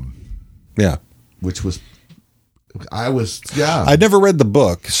them wrong. Yeah. I never read the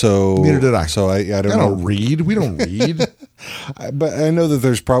book, so neither did I. So I don't know. We don't read. But I know that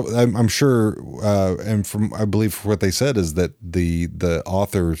there's probably, I'm sure, and I believe what they said is that the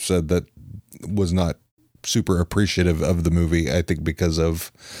author said that was not super appreciative of the movie, I think because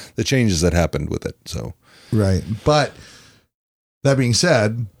of the changes that happened with it. So right. But that being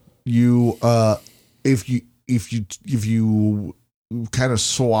said, you if you kind of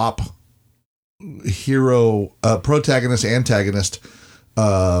swap hero, protagonist, antagonist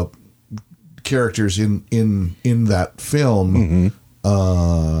characters in that film, mm-hmm.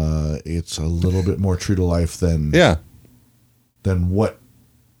 It's a little bit more true to life than what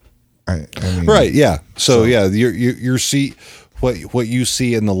I mean. Right. Yeah. So yeah, you see what you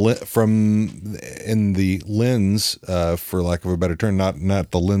see in the lens, for lack of a better term,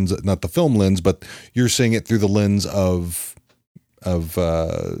 not the lens, not the film lens, but you're seeing it through the lens of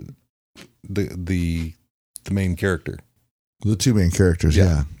the main character. The two main characters,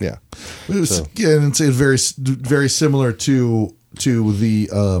 yeah. It's very very similar to the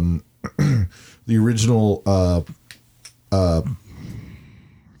the original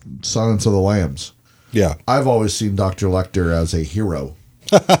Silence of the Lambs. Yeah, I've always seen Dr. Lecter as a hero,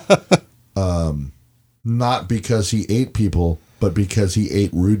 not because he ate people, but because he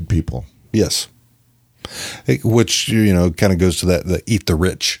ate rude people. Yes, which kind of goes to the eat the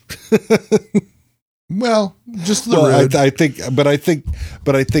rich. Well, just the road. I think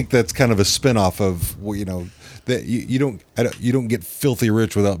that's kind of a spinoff of, you know, that you don't get filthy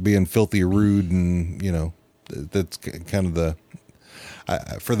rich without being filthy rude, and you know, that's kind of the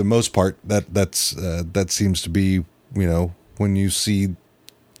for the most part that seems to be, you know, when you see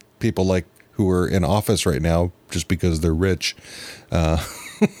people like who are in office right now just because they're rich.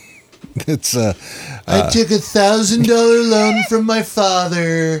 It's I took $1,000 loan from my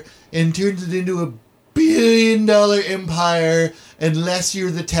father and turned it into $1 billion empire, unless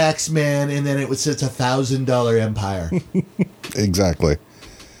you're the tax man, and then it's a $1,000 empire. Exactly.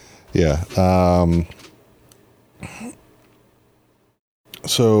 Yeah.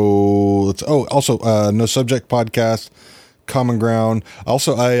 So let's. Oh, also, No Subject podcast, Common Ground.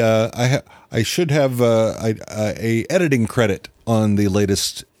 Also, I should have a editing credit on the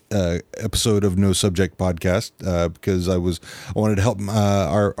latest episode of No Subject podcast, because I wanted to help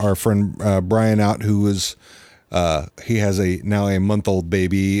our friend Brian out, who was he has now a month-old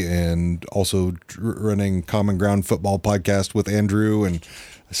baby, and also running Common Ground football podcast with Andrew, and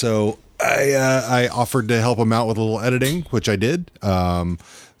so I offered to help him out with a little editing, which I did. There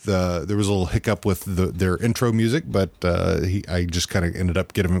was a little hiccup with their intro music, but I just kind of ended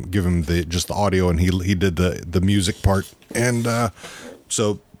up giving him just the audio, and he did the music part, and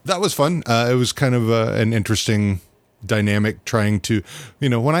so that was fun. It was kind of an interesting dynamic, trying to, you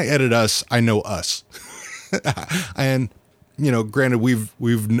know, when I edit us, I know us, and you know, granted,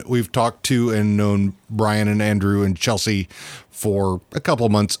 we've talked to and known Brian and Andrew and Chelsea for a couple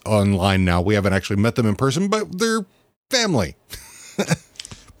of months online now. We haven't actually met them in person, but they're family.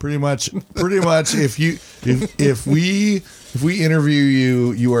 Pretty much. If we interview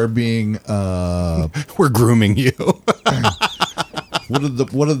you, you are being we're grooming you. What did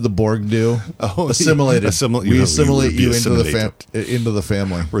the Borg do? Assimilate. We assimilate you into the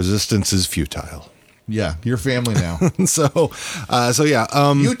family. Resistance is futile. Yeah, you're family now. So yeah.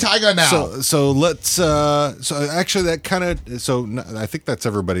 You tiger now. So let's. So actually, that kind of. So I think that's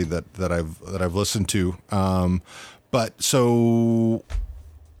everybody that I've listened to. But so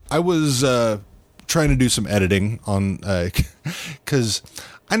I was trying to do some editing on because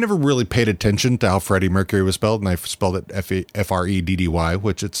I never really paid attention to how Freddie Mercury was spelled, and I spelled it Freddy,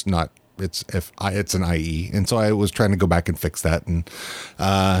 which it's not. It's an IE, and so I was trying to go back and fix that, and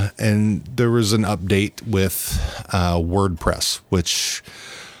there was an update with WordPress, which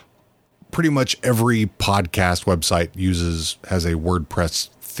pretty much every podcast website has a WordPress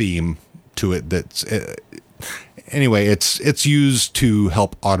theme to it. Anyway, it's used to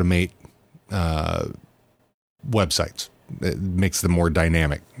help automate websites. It makes them more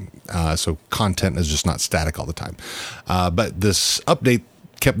dynamic, so content is just not static all the time. But this update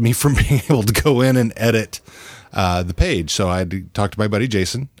kept me from being able to go in and edit the page. So I had to talk to my buddy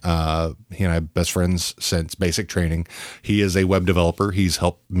Jason. He and I are best friends since basic training. He is a web developer. He's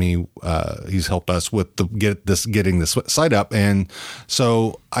helped me. He's helped us with getting this site up. And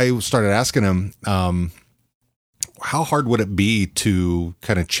so I started asking him, how hard would it be to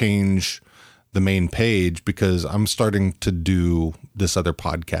kind of change the main page, because I'm starting to do this other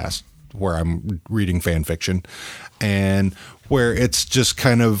podcast where I'm reading fan fiction, and where it's just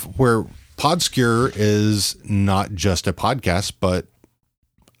kind of where Podscure is not just a podcast, but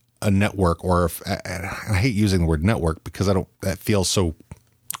a network, or I hate using the word network because that feels so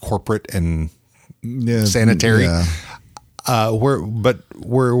corporate and sanitary. Yeah.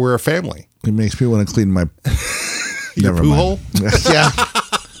 We're a family. It makes me want to clean my your poo hole. Yeah.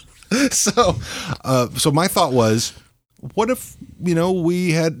 So my thought was, what if, you know,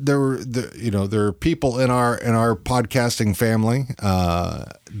 there are people in our podcasting family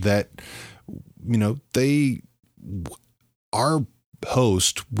that, you know, our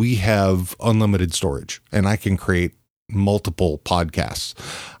host, we have unlimited storage, and I can create multiple podcasts.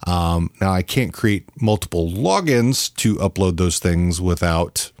 Now I can't create multiple logins to upload those things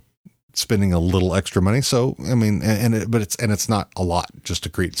without spending a little extra money. So, I mean, it's not a lot just to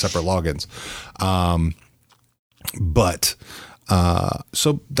create separate logins.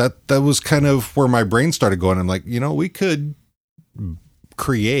 So that was kind of where my brain started going. I'm like, you know, we could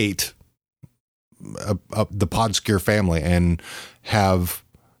create the Podscure family and have,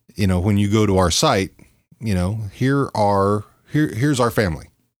 you know, when you go to our site, you know, here's our family,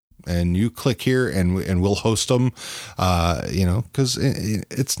 and you click here and we'll host them, you know, cause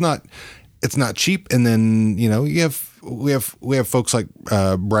it's not cheap. And then, you know, we have folks like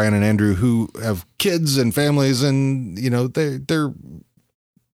Brian and Andrew who have kids and families, and, you know, they're,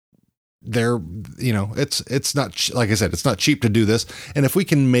 you know, it's not, like I said, it's not cheap to do this. And if we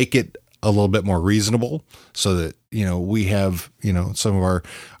can make it a little bit more reasonable, so that, we have, some of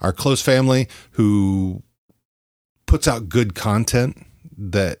our close family who puts out good content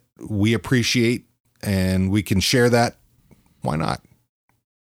that we appreciate, and we can share that. Why not?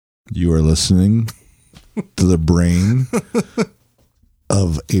 You are listening to the brain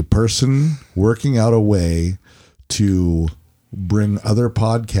of a person working out a way to bring other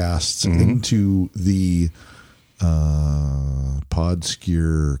podcasts into the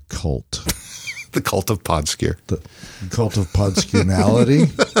Podskier cult. The cult of Podskier. The cult of Podskernality.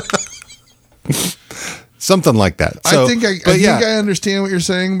 Something like that. So, I think I understand what you're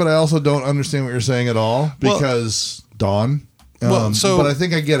saying, but I also don't understand what you're saying at all, because Dawn. But I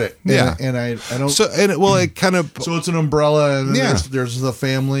think I get it. Yeah. And I don't. So, it kind of. So it's an umbrella, and then there's the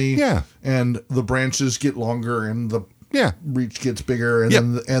family. Yeah. And the branches get longer, and the reach gets bigger,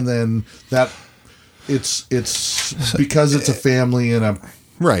 and then that it's because it's a family and a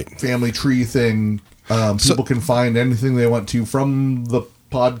family tree thing. People can find anything they want to from the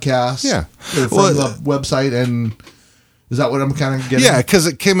podcast, or from the website, and is that what I'm kind of getting? Yeah, because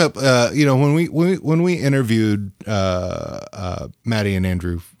it came up, when we interviewed Maddie and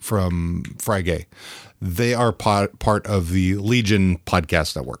Andrew from Frygay, they are part of the Legion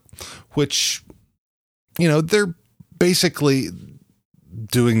podcast network, which, they're basically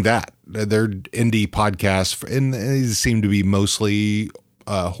doing that. They're indie podcasts, and they seem to be mostly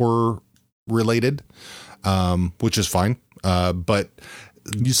horror related, which is fine. But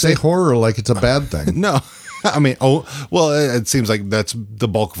you say horror like it's a bad thing. No. I mean, it seems like that's the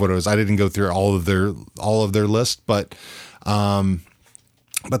bulk of what it was. I didn't go through all of their list, but the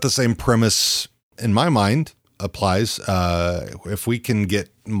same premise in my mind applies. If we can get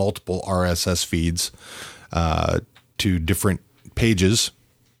multiple RSS feeds to different pages,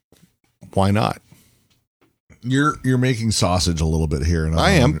 why not? You're making sausage a little bit here, and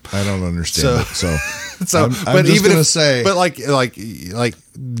I am. I don't understand it. So I'm just gonna say, but like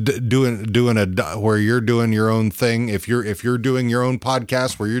doing where you're doing your own thing. If you're doing your own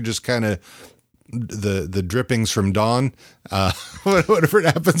podcast where you're just kind of the drippings from Dawn, whatever it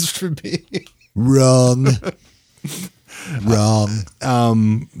happens to be, wrong.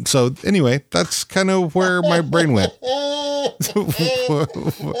 So anyway, that's kind of where my brain went.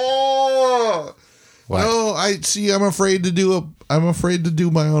 What? No, I see. I'm afraid to do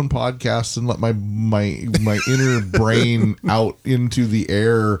my own podcast and let my inner brain out into the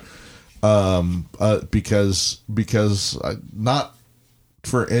air, because not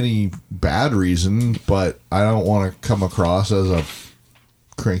for any bad reason, but I don't want to come across as a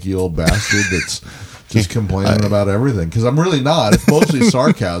cranky old bastard that's just complaining about everything, because I'm really not. It's mostly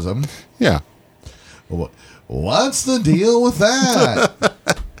sarcasm. Yeah. What's the deal with that?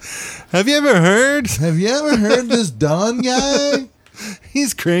 Have you ever heard this Don guy?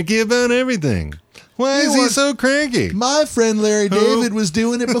 He's cranky about everything. Why is he so cranky? My friend Larry David was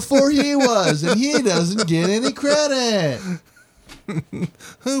doing it before he was, and he doesn't get any credit.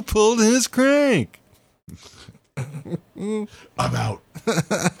 Who pulled his crank? I'm out.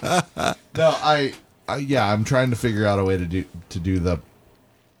 No, I'm trying to figure out a way to do the.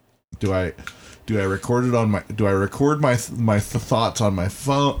 Do I record it on my? Do I record my thoughts on my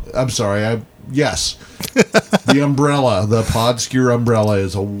phone? I'm sorry. Yes. The umbrella, the Podskier umbrella,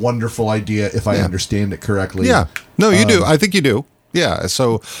 is a wonderful idea if I understand it correctly. Yeah. No, you do. I think you do. Yeah.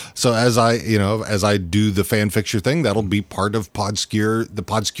 So as I do the fan fiction thing, that'll be part of Podskier, the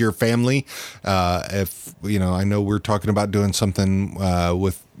Podskier family. If I know we're talking about doing something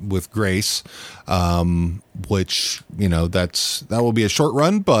with Grace, which that will be a short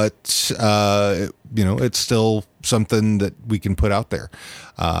run, but it's still something that we can put out there.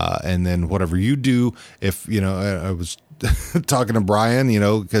 And then whatever you do, if I was talking to Brian,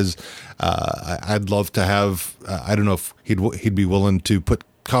 because I'd love to have. I don't know if he'd be willing to put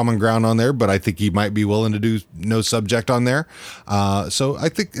Common Ground on there, but I think he might be willing to do No Subject on there. So I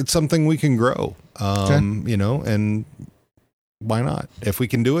think it's something we can grow. And why not? If we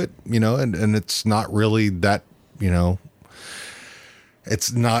can do it, and it's not really that,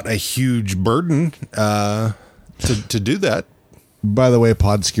 it's not a huge burden to do that. By the way,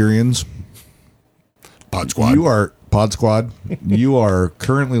 Podskerians, Pod Squad, Pod Squad, you are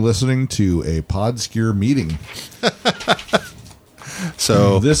currently listening to a Podskier meeting.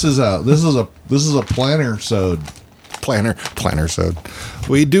 So this is a planner-sode. Planner-sode.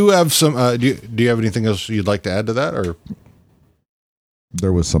 We do have some. Do you have anything else you'd like to add to that, or?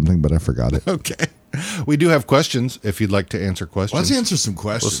 There was something, but I forgot it. Okay. We do have questions if you'd like to answer questions. Let's answer some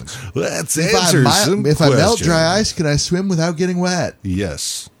questions. Let's answer some questions. If I melt dry ice, can I swim without getting wet?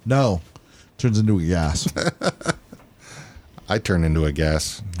 Yes. No. Turns into a gas. I turn into a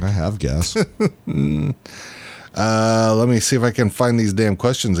gas. I have gas. Let me see if I can find these damn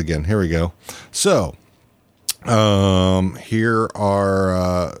questions again. Here we go. So, here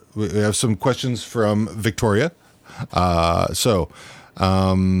are we have some questions from Victoria. What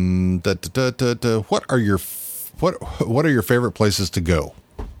are your favorite places to go?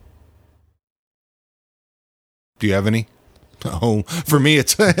 Do you have any? Oh, for me,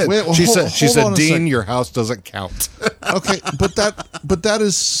 it's she said, Dean, your house doesn't count. Okay, but that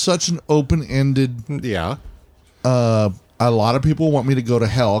is such an open-ended. Yeah. A lot of people want me to go to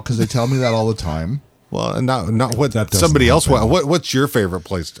hell because they tell me that all the time. Well, not what somebody else want. What's your favorite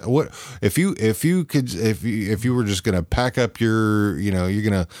place? What if you were just gonna pack up your, you're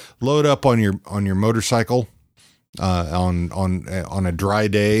gonna load up on your motorcycle on a dry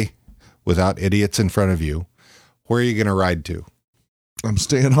day without idiots in front of you. Where are you going to ride to? I'm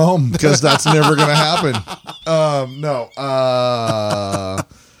staying home because that's never going to happen. No. I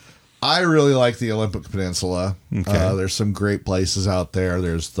really like the Olympic Peninsula. Okay. There's some great places out there.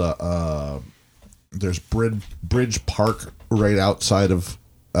 There's there's Bridge Park right outside of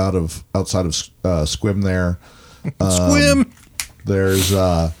Sequim there. Sequim. There's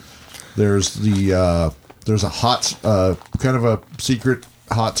a hot kind of a secret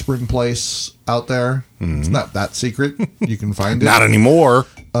hot spring place out there. It's not that secret. You can find it. Not anymore.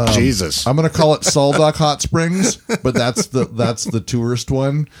 Jesus. I'm going to call it Saldock Hot Springs, but that's the tourist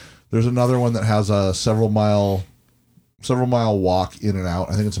one. There's another one that has a several mile walk in and out.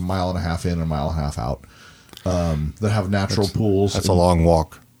 I think it's 1.5 miles in and 1.5 miles out. That have natural pools. That's a long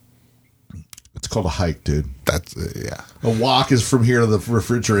walk. It's called a hike, dude. That's yeah. A walk is from here to the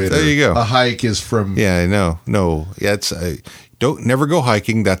refrigerator. There you go. A hike is from. Yeah, no. Yeah, it's never go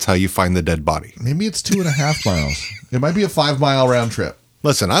hiking. That's how you find the dead body. Maybe it's 2.5 miles. It might be a 5-mile round trip.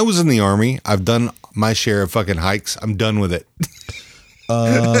 Listen, I was in the Army. I've done my share of fucking hikes. I'm done with it.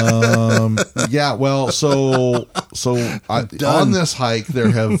 Yeah. Well, on this hike,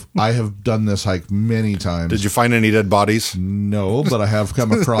 I have done this hike many times. Did you find any dead bodies? No, but I have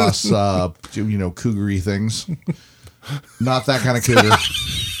come across, cougary things. Not that kind of cougar.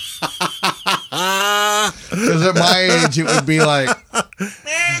 Because at my age, it would be like,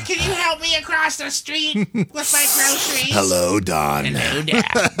 can you help me across the street with my groceries? Hello, Don. Hello,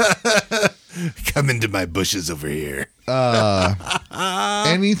 Dad. Come into my bushes over here.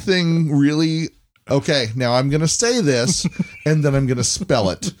 Anything really... Okay, now I'm going to say this, and then I'm going to spell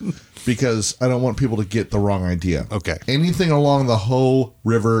it, because I don't want people to get the wrong idea. Okay. Anything along the Hoh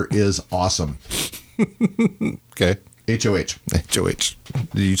River is awesome. Okay. H-O-H. H-O-H.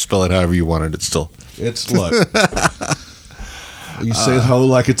 You spell it however you wanted. It's still... Look. You say Hoh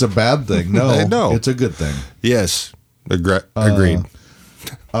like it's a bad thing. No, no. It's a good thing. Yes. Agreed.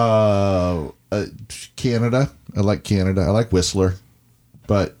 Canada. I like Canada. I like Whistler,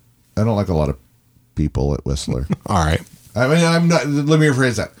 but I don't like a lot of people at Whistler. All right. I mean, I'm not. Let me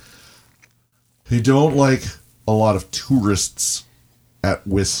rephrase that. I don't like a lot of tourists at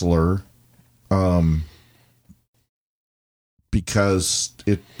Whistler, because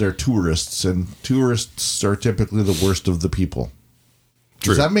they're tourists, and tourists are typically the worst of the people.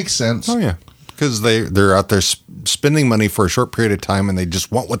 True. Does that make sense? Oh yeah, because they're out there spending money for a short period of time, and they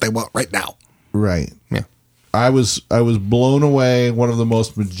just want what they want right now. Right. Yeah. I was blown away. One of the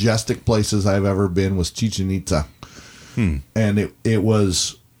most majestic places I've ever been was Chichen Itza. And it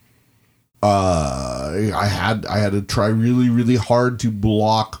was I had to try really, really hard to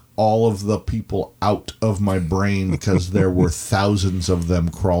block all of the people out of my brain because there were thousands of them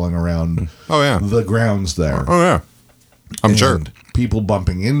crawling around the grounds there. Oh yeah. I'm sure. People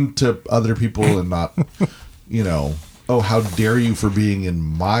bumping into other people and not, how dare you for being in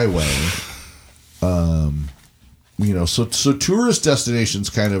my way. So tourist destinations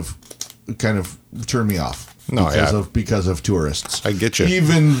kind of turn me off because of tourists. I get you.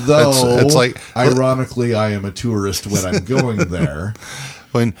 Even though it's like, ironically, I am a tourist when I'm going there.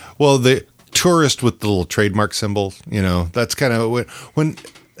 The tourist with the little trademark symbol, that's kind of when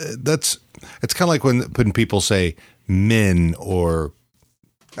it's kind of like when people say men or.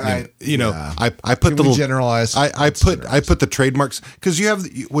 I put Can the little generalize. I put the trademarks because you have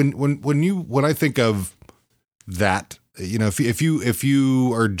when I think of that, if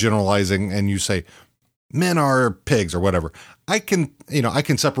you are generalizing and you say men are pigs or whatever, I can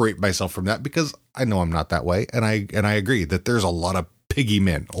separate myself from that because I know I'm not that way, and I agree that there's a lot of piggy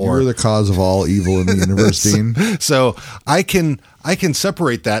men. Or you're the cause of all evil in the universe, Dean. So I can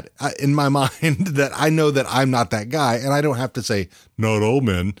separate that in my mind that I know that I'm not that guy, and I don't have to say not all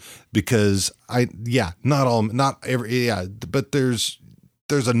men because but there's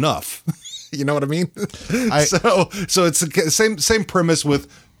enough. You know what I mean? So it's the same premise with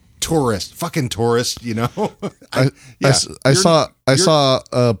tourist, fucking tourist. You know, I saw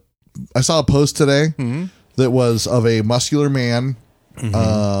a post today that was of a muscular man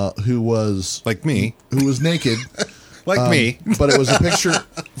who was like me, who was naked, like me, but it was a picture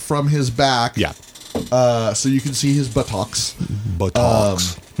from his back. Yeah. So you can see his buttocks.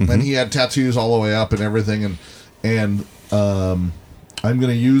 And he had tattoos all the way up and everything, and I'm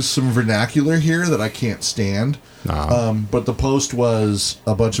going to use some vernacular here that I can't stand. But the post was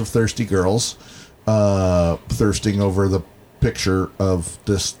a bunch of thirsty girls thirsting over the picture of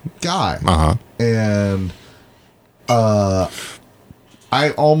this guy. And I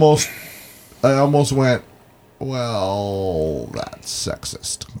almost went, well, that's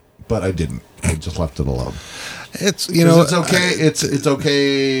sexist. But I didn't. I just left it alone. It's it's okay. It's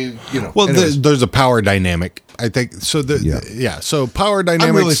okay. Well, there's a power dynamic. I think so. So power dynamics.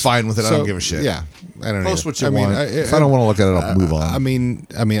 I'm really fine with it. I don't give a shit. Yeah, I don't know. Post what you want. If I don't want to look at it, I'll move on. I mean,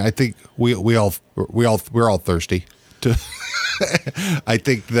 I think we're all thirsty. I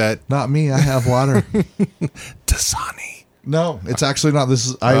think that not me. I have water. Dasani. No, it's actually not. This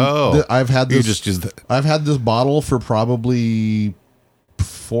is I've had this. You just used that. I've had this bottle for probably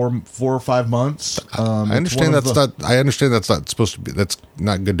 4 or 5 months. I understand that's not. I understand that's not supposed to be. That's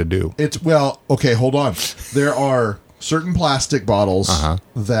not good to do. It's okay. Hold on. There are certain plastic bottles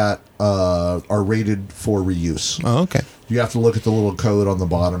that are rated for reuse. Oh, okay. You have to look at the little code on the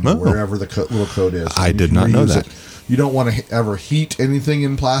bottom, wherever the little code is. I did not know that. You don't want to ever heat anything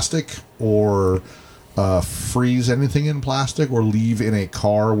in plastic or freeze anything in plastic or leave in a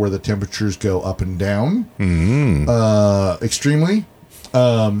car where the temperatures go up and down extremely.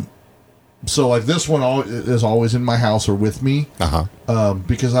 So like this one is always in my house or with me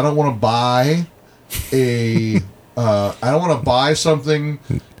because I don't want to buy something.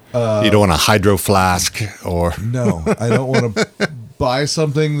 You don't want a hydro flask or no, I don't want to buy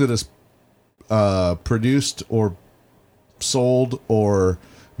something that is produced or sold or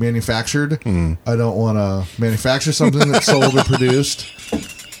manufactured. I don't want to manufacture something that's sold or produced.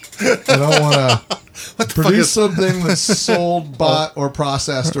 I don't want to produce something that's sold, bought, or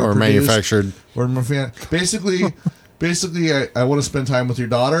processed, or manufactured. Or basically, I want to spend time with your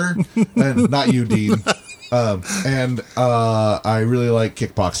daughter, and not you, Dean. And I really like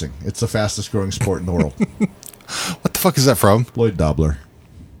kickboxing. It's the fastest growing sport in the world. What the fuck is that from? Lloyd Dobler.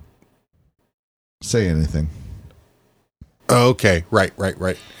 Say anything. Oh, okay, right.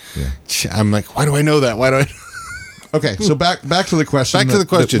 Yeah. I'm like, why do I know that? Why do I? Okay, so back to the question.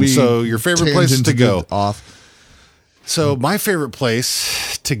 So your favorite places to go? So Mm-hmm. my favorite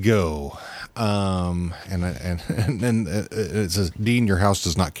place to go, and it says, Dean, your house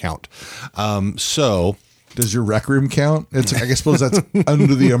does not count. So does your rec room count? I suppose that's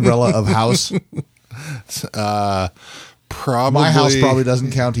under the umbrella of house. Probably my house probably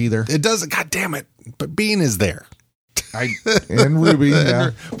doesn't count either. It doesn't. God damn it! But Bean is there. And Ruby,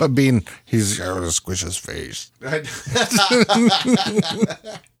 yeah. But Bean, he's going to squish his face.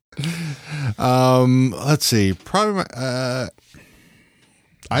 Let's see. Probably.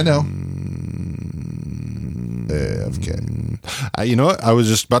 I know. AFK. You know what? I was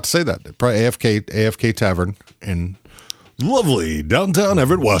just about to say that. Probably AFK Tavern in lovely downtown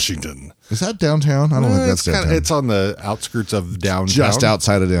Everett, Washington. Is that downtown? I don't think that's downtown. It's on the outskirts of downtown. Just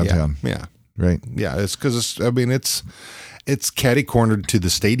outside of downtown. Yeah. Right. Yeah. It's because it's catty cornered to the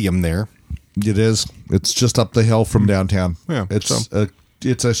stadium there. It is. It's just up the hill from downtown. Yeah. It's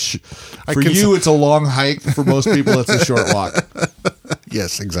it's a long hike. For most people, it's a short walk.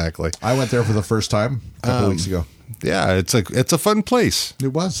 Yes, exactly. I went there for the first time a couple weeks ago. Yeah, it's a fun place.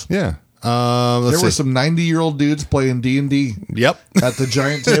 It was. Yeah. There were some 90-year-old dudes playing D&D. Yep. At the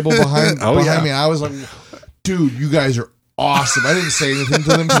giant table behind me. I was like, dude, you guys are awesome. I didn't say anything to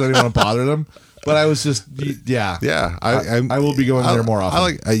them because I didn't want to bother them. But I was just, yeah. Yeah. I will be going there more often. I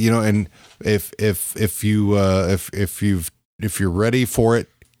like, and if you're ready for it,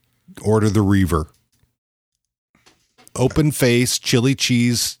 order the Reaver. Open face chili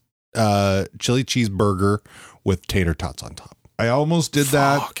cheese burger with tater tots on top. I almost did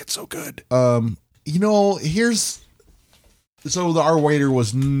that. Fuck, it's so good. Our waiter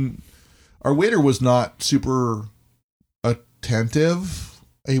was not super attentive.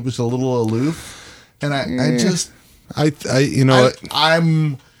 He was a little aloof, and I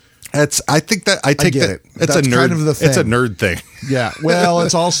think that I take get that it. It's That's a nerd. kind of the thing. It's a nerd thing. Yeah. Well,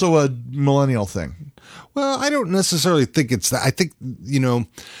 it's also a millennial thing. Well, I don't necessarily think it's that. I think,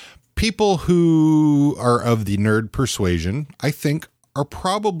 people who are of the nerd persuasion, I think, are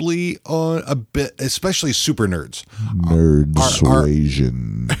probably a bit, especially super nerds. Nerd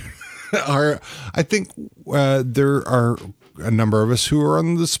persuasion. I think there are a number of us who are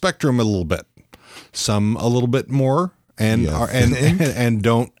on the spectrum a little bit. Some a little bit more, and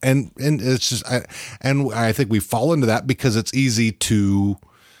don't, and it's just, I think we fall into that because it's easy to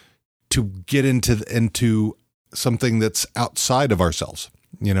get into something that's outside of ourselves,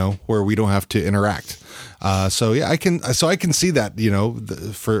 where we don't have to interact. So yeah, I can see that,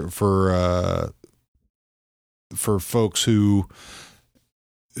 for folks who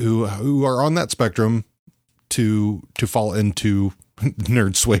are on that spectrum to fall into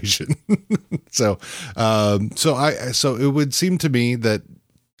nerd suasion. So it would seem to me that,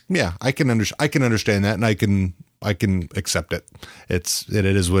 yeah, I can understand that, and I can accept it. It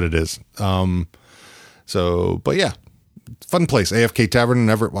is what it is. But yeah, fun place, AFK Tavern in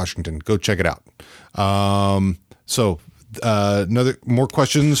Everett, Washington. Go check it out. More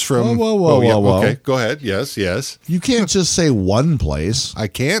questions from. Whoa. Okay, go ahead. Yes. You can't just say one place. I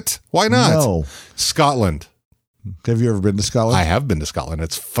can't. Why not? No. Scotland. Have you ever been to Scotland? I have been to Scotland.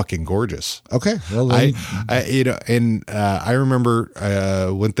 It's fucking gorgeous. Okay. Well, I remember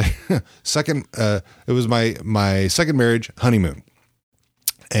went there second. It was my second marriage honeymoon,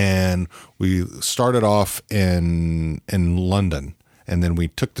 and we started off in London, and then we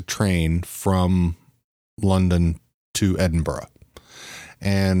took the train from London to Edinburgh,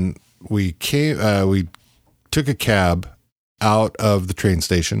 and we took a cab out of the train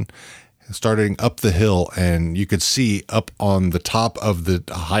station, starting up the hill, and you could see up on the top of the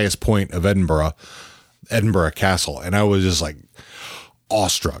highest point of Edinburgh Castle, and I was just like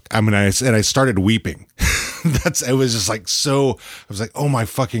awestruck. I mean, I started weeping. It was just like, so I was like, oh my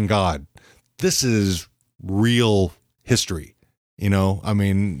fucking God, this is real history. I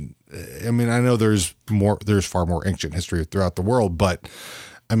mean, I know there's far more ancient history throughout the world, but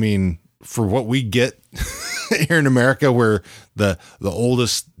I mean, for what we get here in America, where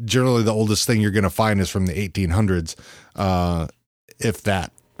generally the oldest thing you're going to find is from the 1800s, if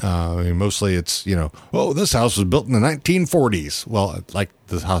that. Mostly it's, this house was built in the 1940s. Well, like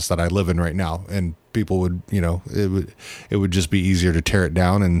the house that I live in right now, and people would, it would just be easier to tear it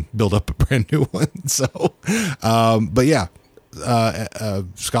down and build up a brand new one. So, but yeah,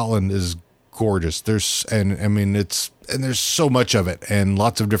 Scotland is gorgeous. There's so much of it, and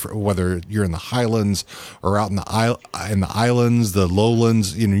lots of different, whether you're in the Highlands or out in the islands, the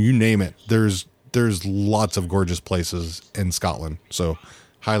lowlands, you name it. There's lots of gorgeous places in Scotland. So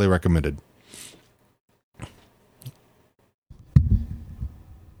highly recommended.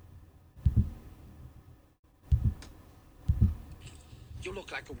 You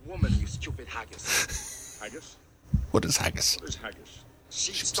look like a woman, you stupid haggis. Haggis? What is haggis? What is haggis?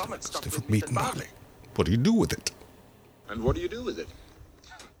 Sheep's stomach stuffed with meat and barley. What do you do with it? And what do you do with it?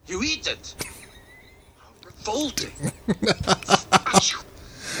 You eat it. How revolting.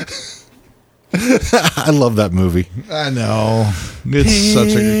 I love that movie. I know.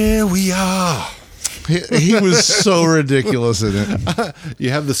 It's Here we are. He was so ridiculous in it.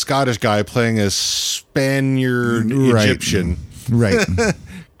 You have the Scottish guy playing a Spaniard Egyptian. Right.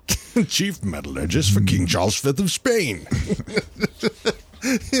 Chief metallurgist for King Charles V of Spain.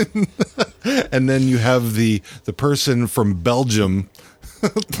 And then you have the person from Belgium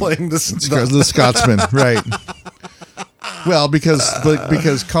playing the Scotsman, right? Well,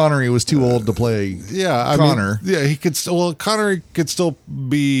 because Connery was too old to play. Yeah, Connor. He could still. Well, Connery could still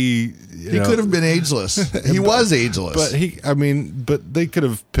be. He could have been ageless. He was ageless, but they could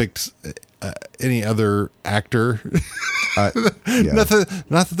have picked any other actor. Yeah.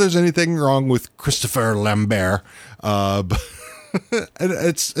 Not that there's anything wrong with Christopher Lambert, but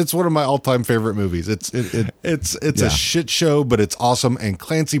it's one of my all-time favorite movies. It's a shit show, but it's awesome. And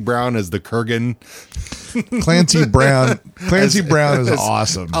Clancy Brown as the Kurgan. Clancy Brown is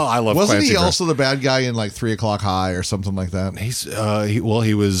awesome. Oh, I love. Wasn't Clancy he Brown. Also the bad guy in like 3 O'Clock High or something like that? He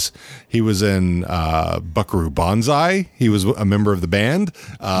was in Buckaroo Banzai. He was a member of the band.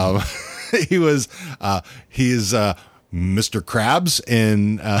 He is Mr. Krabs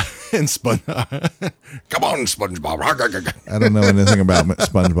in Come on, SpongeBob. I don't know anything about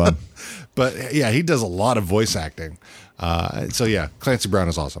SpongeBob. But yeah, he does a lot of voice acting. So yeah, Clancy Brown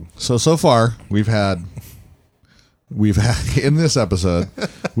is awesome. So far we've had in this episode,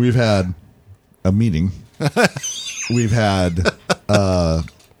 we've had a meeting. We've had a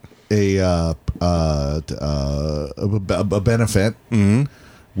benefit. Mm-hmm.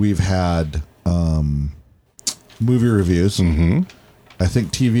 We've had movie reviews. Mm-hmm. I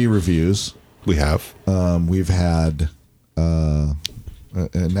think TV reviews. We have. We've had. Now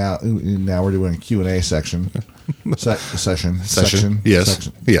we're doing a Q&A section. Session. Yes.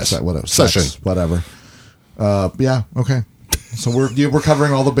 Section. Yes. Whatever. Session. Whatever. Yeah. Okay. So we're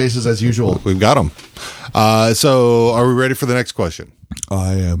covering all the bases as usual. We've got them. So are we ready for the next question?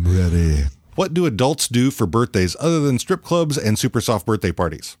 I am ready. What do adults do for birthdays other than strip clubs and super soft birthday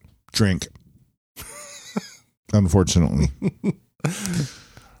parties? Drink. Unfortunately.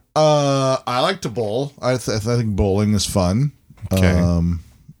 I like to bowl. I think bowling is fun. Okay.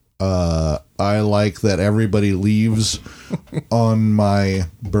 I like that everybody leaves on my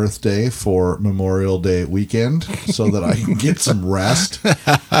birthday for Memorial Day weekend so that I can get some rest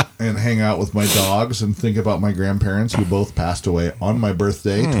and hang out with my dogs and think about my grandparents who both passed away on my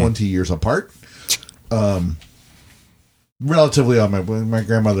birthday, 20 years apart. Relatively on my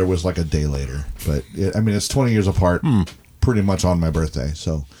grandmother was like a day later, but it's 20 years apart, pretty much on my birthday.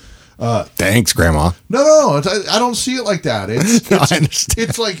 So, thanks, Grandma. No, I don't see it like that. It's I understand.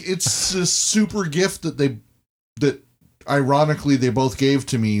 It's like it's this super gift that ironically they both gave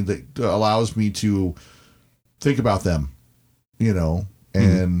to me that allows me to think about them,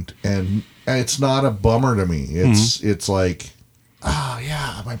 and it's not a bummer to me. It's like,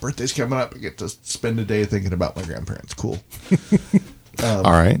 yeah, my birthday's coming up. I get to spend a day thinking about my grandparents. Cool. All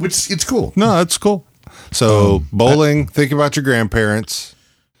right, which it's cool. No, that's cool. So bowling, think about your grandparents.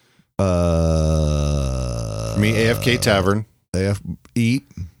 Me, AFK Tavern. Eat,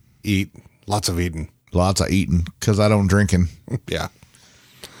 lots of eating, because I don't drinking. Yeah.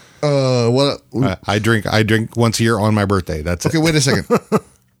 What? I drink once a year on my birthday. That's okay. it. Wait a second.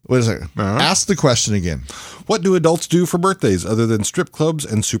 Ask the question again. What do adults do for birthdays other than strip clubs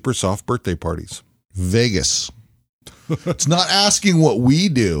and super soft birthday parties? Vegas. It's not asking what we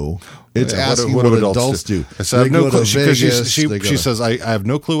do. It's asking what adults do. So I have no clue. She says, I have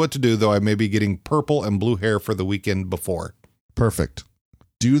no clue what to do, though I may be getting purple and blue hair for the weekend before. Perfect.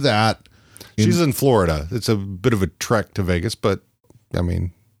 Do that. She's in Florida. It's a bit of a trek to Vegas, but I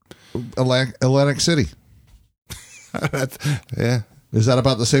mean, Atlantic City. Yeah. Is that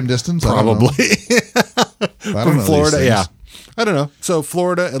about the same distance? Probably. From Florida, yeah. I don't know. So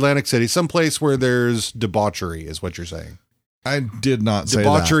Florida, Atlantic City, someplace where there's debauchery is what you're saying. I did not say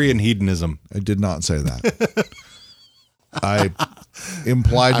debauchery and hedonism. I did not say that. I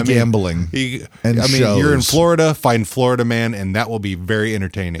implied gambling. You're in Florida, find Florida Man, and that will be very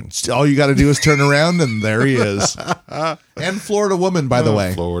entertaining. All you got to do is turn around, and there he is. And Florida Woman, by the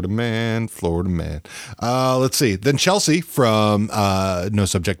way. Florida Man. Let's see. Then Chelsea from No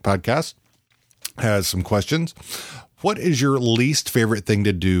Subject Podcast has some questions. What is your least favorite thing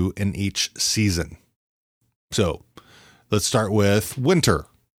to do in each season? So let's start with winter.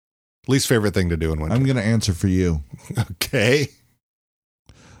 Least favorite thing to do in winter. I'm going to answer for you. Okay.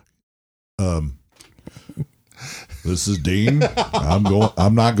 This is Dean. I'm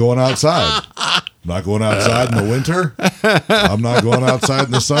not going outside. I'm not going outside in the winter. I'm not going outside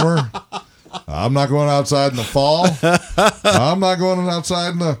in the summer. I'm not going outside in the fall. I'm not going outside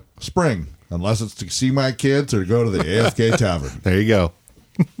in the spring. Unless it's to see my kids or go to the AFK Tavern. There you go.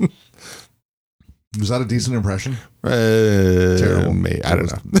 Was that a decent impression? Terrible. I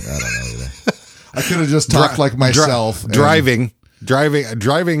don't know either. I could have just talked like myself. Driving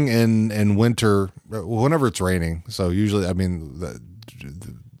in winter, whenever it's raining. So usually, the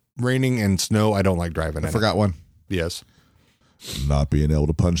raining and snow, I don't like driving. I forgot one. Yes. Not being able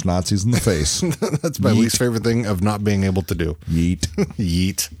to punch Nazis in the face. That's my least favorite thing of not being able to do. Yeet.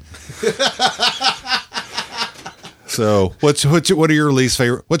 Yeet. So what's your least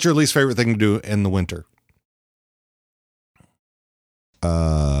favorite thing to do in the winter?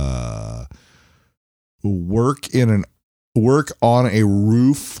 Work on a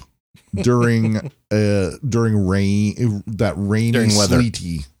roof during rain, that rainy, during weather.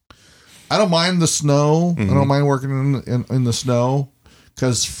 Sleety. I don't mind the snow. Mm-hmm. I don't mind working in the snow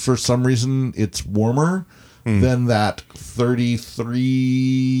because for some reason it's warmer than that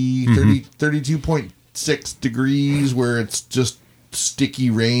 32.6 degrees where it's just sticky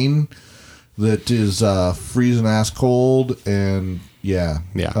rain that is freezing ass cold. And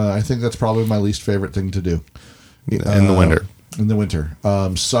I think that's probably my least favorite thing to do in the winter. In the winter,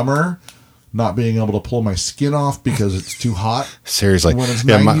 summer. Not being able to pull my skin off because it's too hot. Seriously. When it's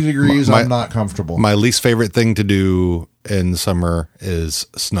 90 degrees, I'm not comfortable. My least favorite thing to do in summer is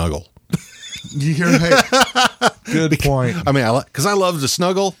snuggle. You hear? Hey, good point. Because I love to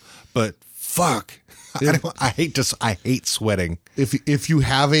snuggle, but fuck. I hate sweating. If you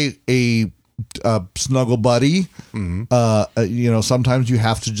have a snuggle buddy, sometimes you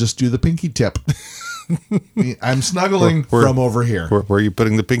have to just do the pinky tip. I'm snuggling from over here. Where are you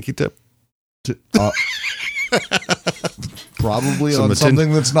putting the pinky tip? Probably on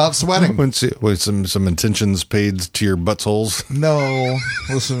something that's not sweating. With some intentions paid to your buttholes. No,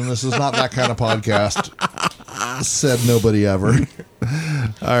 listen, this is not that kind of podcast. Said nobody ever.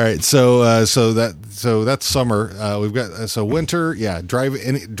 All right, so that's summer. We've got winter. Yeah,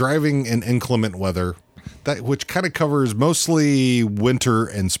 driving in inclement weather, which kind of covers mostly winter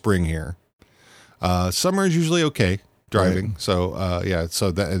and spring here. Summer is usually okay driving. Right. So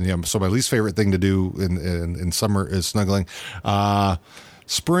so my least favorite thing to do in summer is snuggling.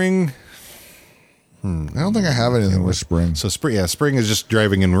 Spring. I don't think I have anything with spring. So spring is just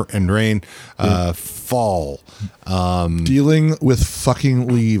driving in rain. Fall, dealing with fucking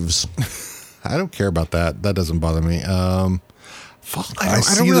leaves. I don't care about that. That doesn't bother me. Fall. I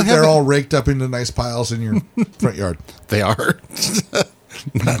see that they're all raked up into nice piles in your front yard. They are.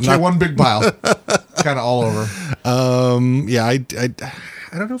 not one big pile, kind of all over. I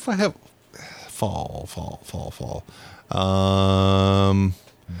don't know if I have fall.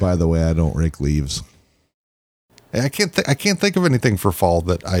 By the way, I don't rake leaves. I can't think of anything for fall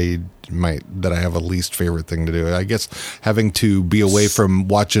that I have a least favorite thing to do. I guess having to be away from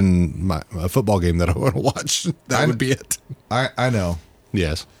watching a football game that I want to watch. That would be it. I know.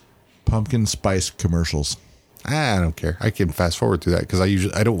 Yes. Pumpkin spice commercials. I don't care. I can fast forward through that because I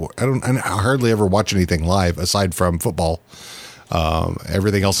hardly ever watch anything live aside from football.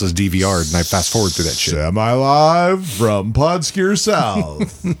 Everything else is DVR'd, and I fast forward through that shit. Semi-live from Podskier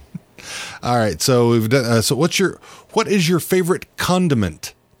South. All right, so we've done. So what is your favorite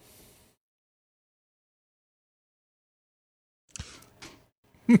condiment?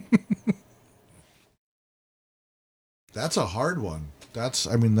 That's a hard one. That's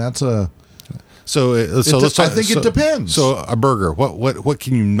a. So let's talk. I think it depends. So a burger. What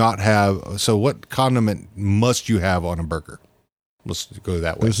can you not have? So what condiment must you have on a burger? Let's go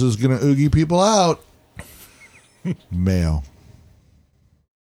that way. This is gonna oogie people out. Mayo.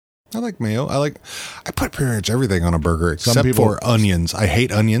 I like mayo. I put pretty much everything on a burger except for onions. I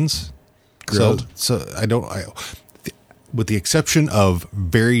hate onions. Grilled. So I don't. With the exception of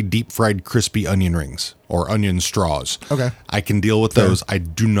very deep fried crispy onion rings or onion straws. Okay. I can deal with those. I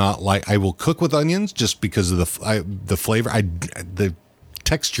do not like. I will cook with onions just because of the flavor. The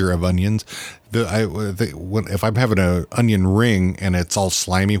texture of onions. If I'm having an onion ring and it's all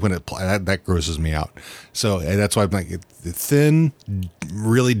slimy that grosses me out. So that's why I'm like thin,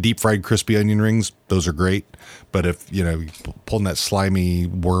 really deep fried crispy onion rings. Those are great. But if pulling that slimy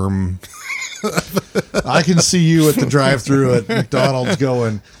worm, I can see you at the drive-thru at McDonald's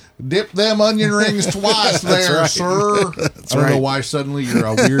going, dip them onion rings twice there, right. Sir. That's I don't know why suddenly you're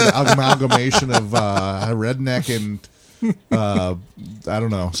a weird amalgamation of redneck and I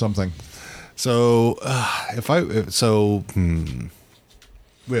don't know, something. So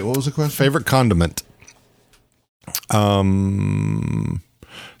wait, what was the question? Favorite condiment.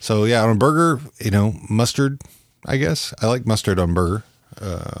 So yeah, on a burger, mustard, I guess. I like mustard on burger.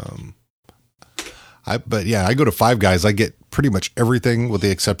 I go to Five Guys. I get pretty much everything with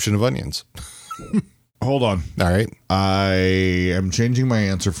the exception of onions. Hold on. All right. I am changing my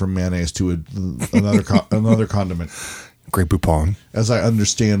answer from mayonnaise to another condiment. Grey Poupon. As I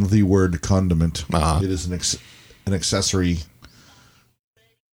understand the word condiment, it is an accessory.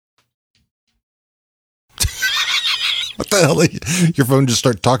 What the hell? Your phone just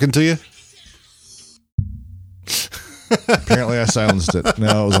start talking to you? Apparently I silenced it.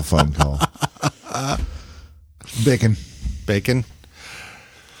 No, it was a phone call. Bacon.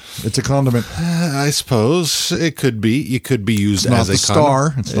 It's a condiment. I suppose it could be. It could be used as a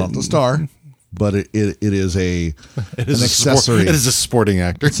condiment. It's not the star, but it is an accessory. It is a supporting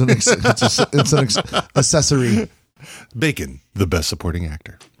actor. It's an accessory. Bacon, the best supporting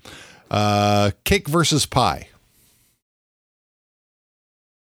actor. Cake versus pie.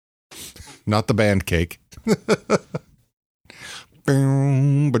 Not the band Cake.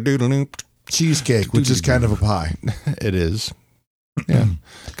 Cheesecake, which is kind of a pie. It is. Yeah.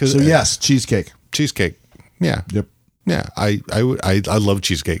 So yes, cheesecake. Yeah. Yep. Yeah. I love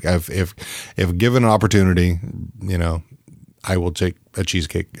cheesecake. If given an opportunity, I will take a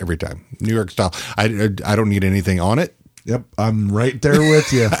cheesecake every time. New York style. I don't need anything on it. Yep. I'm right there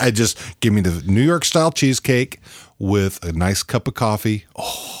with you. I just give me the New York style cheesecake with a nice cup of coffee.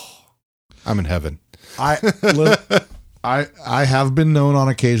 Oh, I'm in heaven. I have been known on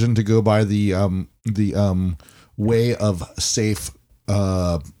occasion to go by the way of safe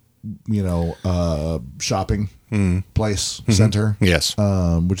shopping place center. Yes.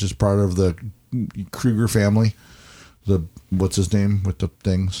 Which is part of the Kruger family. What's his name with the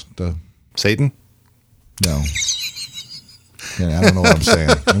things? Satan? No. Yeah, I don't know what I'm saying.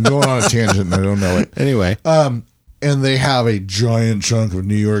 I'm going on a tangent and I don't know it. Anyway. And they have a giant chunk of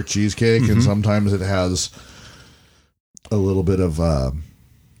New York cheesecake, and sometimes it has a little bit of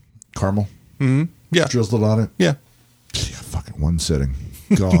caramel. Mm-hmm. Yeah. Drizzled on it. Yeah. Yeah, fucking one sitting.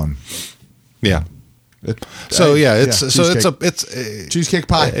 Gone. Yeah. It's cheesecake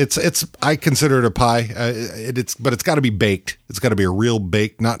pie. It's I consider it a pie. But it's got to be baked. It's got to be a real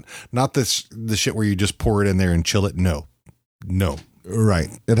baked, not the shit where you just pour it in there and chill it. No. Right.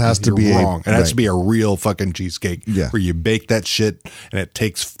 It has to You're be wrong. It has to be a real fucking cheesecake. Yeah. Where you bake that shit and it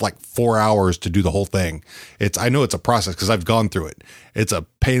takes like 4 hours to do the whole thing. I know it's a process because I've gone through it. It's a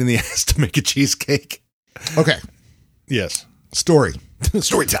pain in the ass to make a cheesecake. Okay. Yes. Story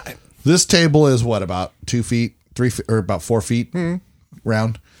time. This table is what, about 2 feet, 3 feet, or about 4 feet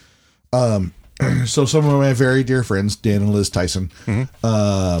round. So some of my very dear friends, Dan and Liz Tyson,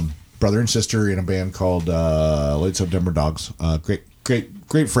 brother and sister in a band called Late September Dogs.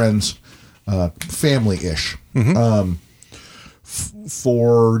 Great friends, family-ish.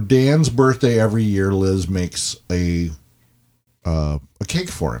 For Dan's birthday every year, Liz makes a cake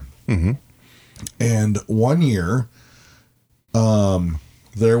for him. And one year,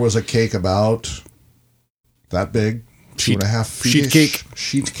 there was a cake about that big, 2.5 feet. Sheet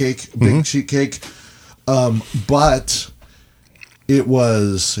cake, big sheet cake. But it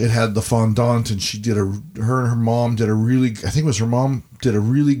had the fondant, and her and her mom did a really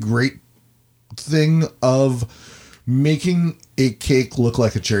great thing of making a cake look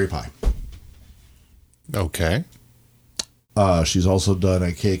like a cherry pie. Okay. She's also done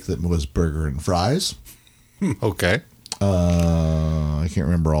a cake that was burger and fries. Okay. I can't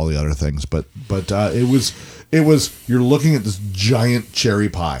remember all the other things, but it was you're looking at this giant cherry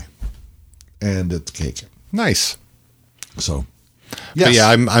pie, and it's cake. Nice. So, yes. But yeah,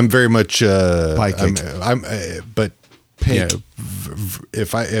 I'm very much pie cake. But Pink. Yeah,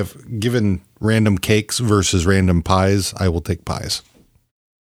 if given random cakes versus random pies, I will take pies.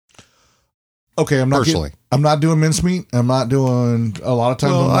 Okay, I'm not doing mincemeat. I'm not doing a lot of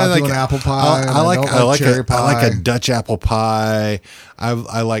times. I'm not doing apple pie. I like cherry pie. I like a Dutch apple pie.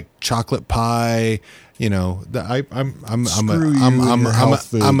 I like chocolate pie. You know, I'm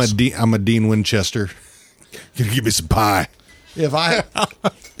a Dean Winchester. You're gonna give me some pie. If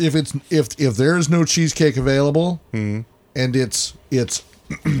there is no cheesecake available, and it's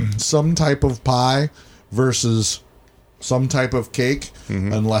some type of pie versus some type of cake,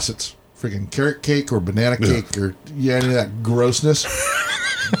 unless it's freaking carrot cake or banana cake or any of that grossness.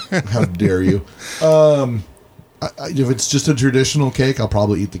 How dare you? If it's just a traditional cake, I'll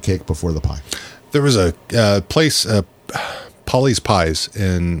probably eat the cake before the pie. There was a place, Polly's Pies,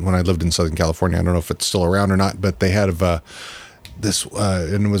 when I lived in Southern California. I don't know if it's still around or not, but they had this,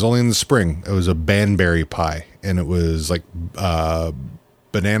 and it was only in the spring. It was a banberry pie, and it was like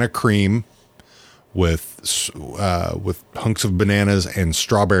banana cream with hunks of bananas and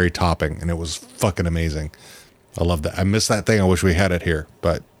strawberry topping, and it was fucking amazing. I love that. I miss that thing. I wish we had it here,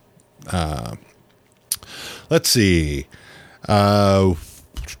 but let's see.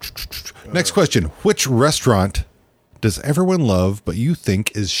 Next question. Which restaurant does everyone love but you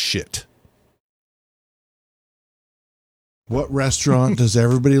think is shit? What restaurant does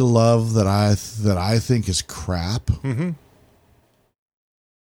everybody love that I think is crap?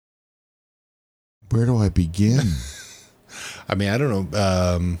 Where do I begin? I mean, I don't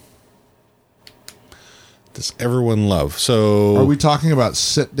know. Does everyone love? So, are we talking about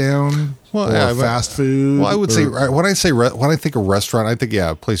sit down or fast food? Well, I would say when I think of restaurant, I think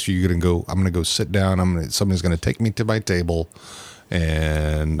a place where you're gonna go. I'm gonna go sit down. Somebody's gonna take me to my table,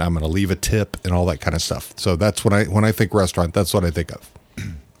 and I'm gonna leave a tip and all that kind of stuff. So that's when I think restaurant. That's what I think of.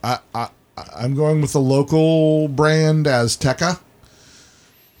 I'm going with the local brand Azteca.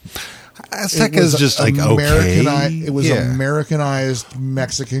 Azteca is just like okay. It was Americanized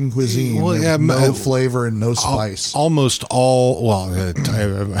Mexican cuisine. Well, yeah, no flavor and no spice. Almost all. Well,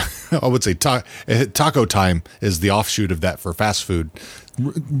 I would say Taco Time is the offshoot of that for fast food.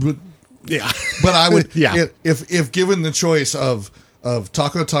 Yeah, but I would. Yeah, if given the choice of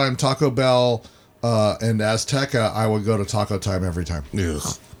Taco Time, Taco Bell, and Azteca, I would go to Taco Time every time. Ugh.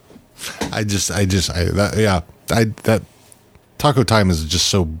 That Taco Time is just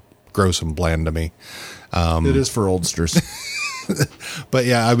so gross and bland to me. It is for oldsters. But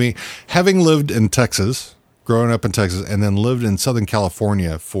yeah, I mean, having lived in Texas, growing up in Texas, and then lived in Southern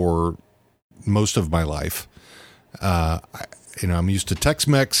California for most of my life, I'm used to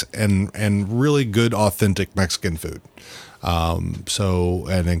Tex-Mex and really good, authentic Mexican food. And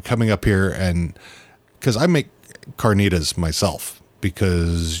then coming up here, and because I make carnitas myself,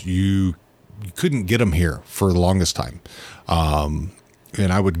 because you couldn't get them here for the longest time.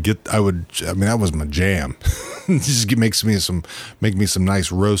 And I mean, that was my jam. Just make me some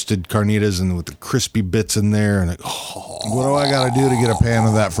nice roasted carnitas and with the crispy bits in there. And like, what do I got to do to get a pan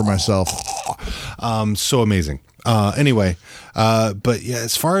of that for myself? So amazing. Anyway, but yeah,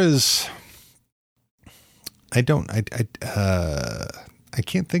 as far as I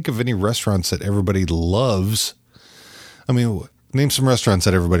can't think of any restaurants that everybody loves. I mean, name some restaurants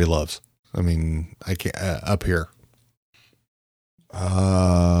that everybody loves. I mean, I can't up here.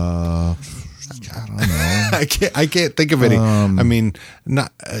 I don't know. I can't think of any. I mean,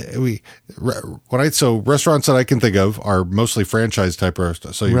 not so restaurants that I can think of are mostly franchise type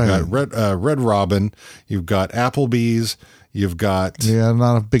restaurants. So you've got Red Robin, you've got Applebee's, you've got. Yeah, I'm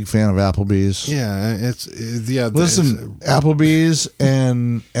not a big fan of Applebee's. Yeah, Listen, Applebee's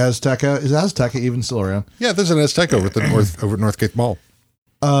and Azteca. Is Azteca even still around? Yeah, there's an Azteca over at Northgate Mall.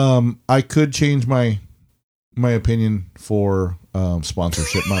 I could change my opinion for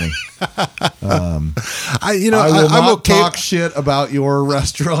sponsorship money. I'm okay. Talk shit about your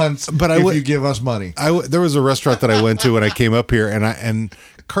restaurants, but if you give us money. There was a restaurant that I went to when I came up here, and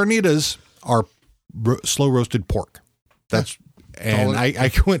carnitas are slow roasted pork. I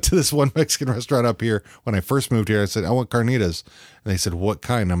went to this one Mexican restaurant up here when I first moved here. I said, I want carnitas, and they said, what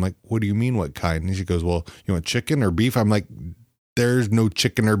kind? I'm like, what do you mean, what kind? And she goes, well, you want chicken or beef? I'm like, there's no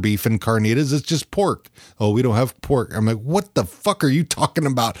chicken or beef in carnitas. It's just pork. Oh, we don't have pork. I'm like, what the fuck are you talking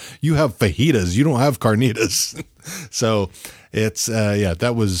about? You have fajitas. You don't have carnitas. So it's,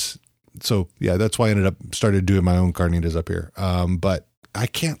 that's why I started doing my own carnitas up here. But I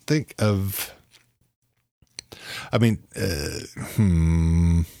can't think of, I mean,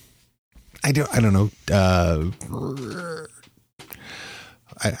 I don't know.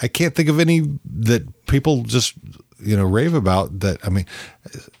 I can't think of any that people just, rave about that. I mean,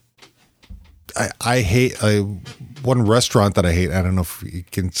 I hate one restaurant that I hate. I don't know if you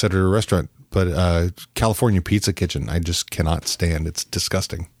consider it a restaurant, but California Pizza Kitchen. I just cannot stand. It's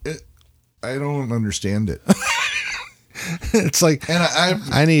disgusting. I don't understand it. It's like, and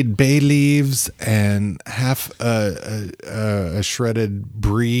I need bay leaves and half a shredded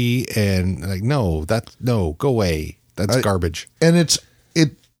brie, and like, no, go away. That's garbage. And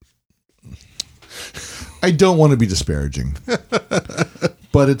I don't want to be disparaging,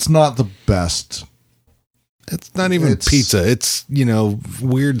 but it's not the best. It's not even pizza. It's,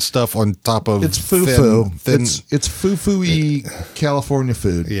 weird stuff on top of it's foo-foo. It's foo-foo-y California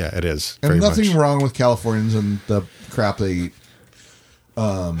food. Yeah, it is. And nothing wrong with Californians and the crap they eat.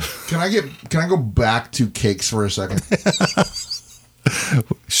 Can I go back to cakes for a second?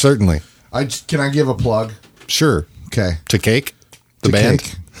 Certainly. Can I give a plug? Sure. Okay. To Cake? The band?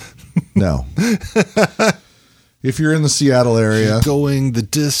 Cake? No. If you're in the Seattle area, going the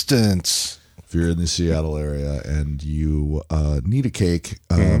distance. If you're in the Seattle area and you need a cake,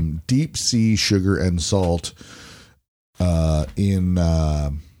 Deep Sea Sugar and Salt in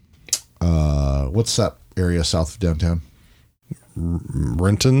what's that area south of downtown?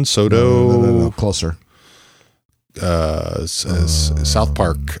 Renton, Soto? No, closer. South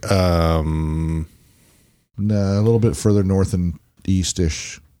Park. A little bit further north and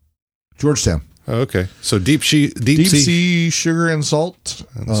east-ish. Georgetown. Oh, okay. So Deep Sea Sugar and Salt.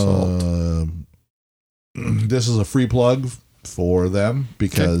 This is a free plug for them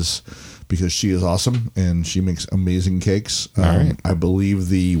because she is awesome and she makes amazing cakes. All right. I believe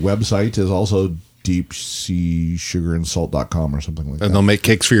the website is also deepseasugarandsalt.com or something like that. And they'll make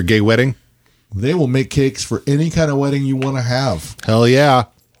cakes for your gay wedding? They will make cakes for any kind of wedding you want to have. Hell yeah.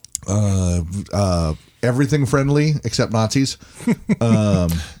 Everything friendly except Nazis.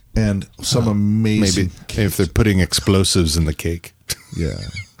 And some amazing maybe if they're putting explosives in the cake. Yeah.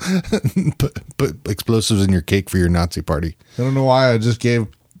 put explosives in your cake for your Nazi party. I don't know why I just gave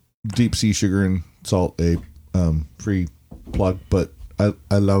Deep Sea Sugar and Salt a free plug, but I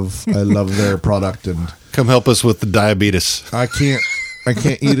love their product, and come help us with the diabetes. I can't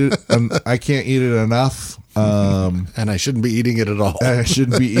eat it. I can't eat it enough. And I shouldn't be eating it at all. I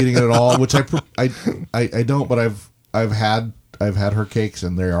shouldn't be eating it at all, which I don't. But I've had her cakes,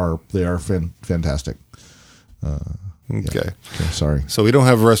 and they are fantastic. Okay, sorry. So we don't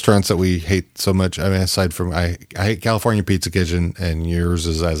have restaurants that we hate so much. I mean, aside from I hate California Pizza Kitchen, and yours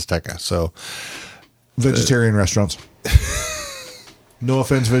is Azteca. So vegetarian restaurants. No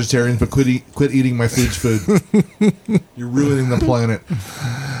offense, vegetarians, but quit eating my food's food. You're ruining the planet.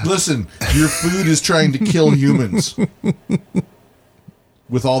 Listen, your food is trying to kill humans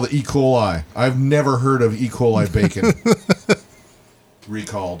with all the E. coli. I've never heard of E. coli bacon.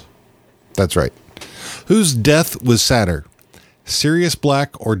 Recalled. That's right. Whose death was sadder, Sirius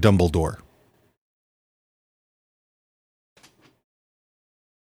Black or Dumbledore?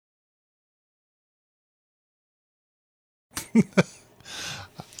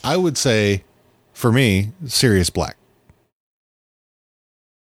 I would say, for me, Sirius Black.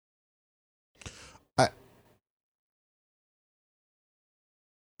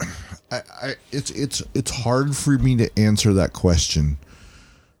 It's hard for me to answer that question.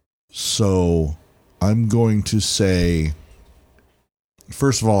 So I'm going to say,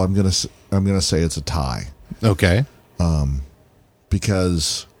 first of all, I'm gonna say it's a tie. Okay.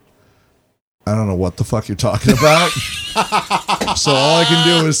 Because I don't know what the fuck you're talking about. So all I can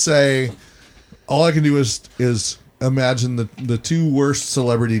do is imagine the two worst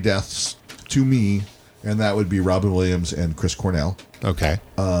celebrity deaths to me, and that would be Robin Williams and Chris Cornell. Okay.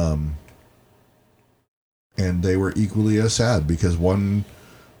 And they were equally as sad because one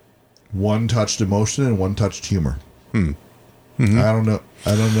touched emotion and one touched humor. Mm-hmm. I don't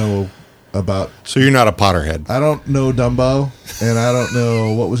know about. So you're not a Potterhead. I don't know Dumbo, and I don't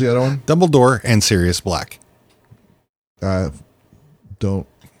know what was the other one. Dumbledore and Sirius Black. Don't.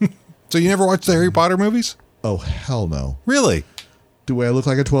 So you never watched the Harry Potter movies? Oh hell no! Really? Do I look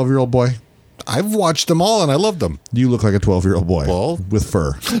like a 12-year-old boy? I've watched them all and I loved them. You look like a 12-year-old boy. Well, with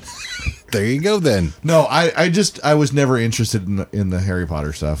fur. There you go then. No, I was never interested in the Harry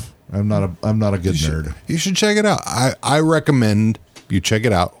Potter stuff. I'm not a good nerd. You should check it out. I recommend you check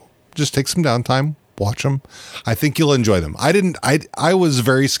it out. Just take some downtime, watch them. I think you'll enjoy them. I was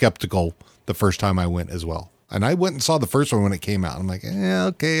very skeptical the first time I went as well. And I went and saw the first one when it came out. I'm like,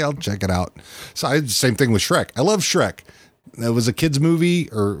 okay, I'll check it out. So same thing with Shrek. I love Shrek. It was a kid's movie,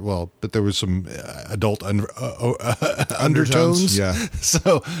 but there was some adult undertones. Yeah.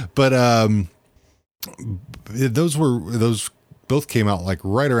 So, but those both came out like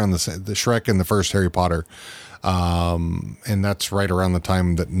right around the Shrek and the first Harry Potter, and that's right around the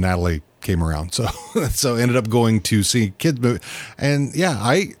time that Natalie came around. So ended up going to see kids movie, and yeah,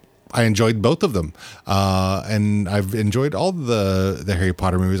 I enjoyed both of them, and I've enjoyed all the Harry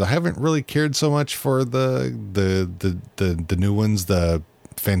Potter movies. I haven't really cared so much for the new ones, the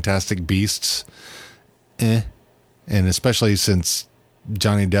Fantastic Beasts, and especially since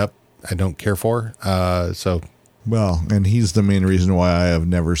Johnny Depp, I don't care for. Well, and he's the main reason why I have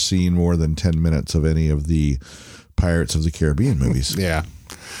never seen more than 10 minutes of any of the Pirates of the Caribbean movies. Yeah,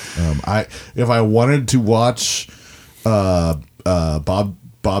 if I wanted to watch Bob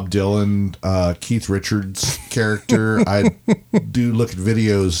Dylan, Keith Richards character, I do look at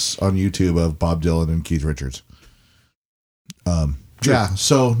videos on YouTube of Bob Dylan and Keith Richards. Yeah.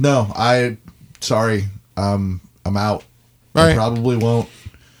 So no, sorry. I'm out. All right. Probably won't.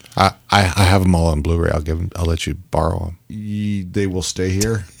 I have them all on Blu-ray. I'll let you borrow them. They will stay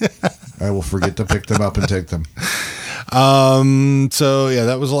here. I will forget to pick them up and take them. So yeah,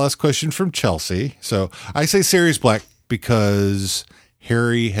 that was the last question from Chelsea. So I say Sirius Black because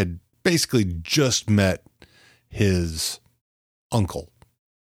Harry had basically just met his uncle.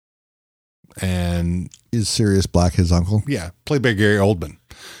 And is Sirius Black his uncle? Yeah, played by Gary Oldman.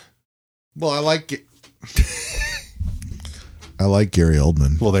 Well, I like it. I like Gary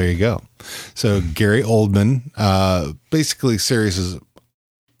Oldman. Well, there you go. So Gary Oldman, basically Sirius's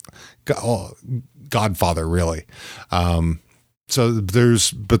godfather, really. So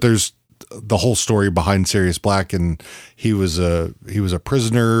there's the whole story behind Sirius Black, and he was a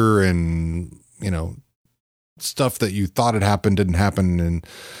prisoner, and stuff that you thought had happened didn't happen, and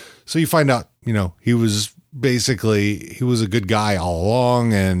so you find out he was a good guy all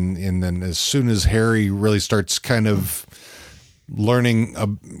along, and then as soon as Harry really starts kind of learning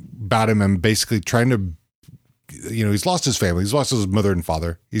about him and basically trying to, he's lost his family, he's lost his mother and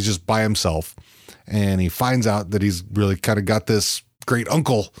father, he's just by himself, and he finds out that he's really kind of got this great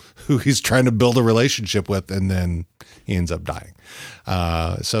uncle who he's trying to build a relationship with, and then he ends up dying.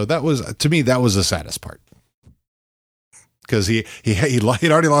 So that was, to me, that was the saddest part, because he'd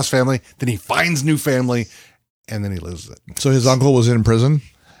already lost family, then he finds new family, and then he loses it. So his uncle was in prison?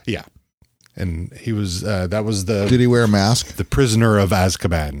 Yeah. And he was, that was the... Did he wear a mask? The prisoner of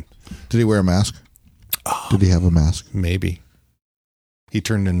Azkaban. Did he wear a mask? Did he have a mask? Maybe. He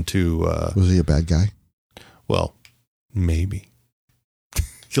turned into... was he a bad guy? Well, maybe.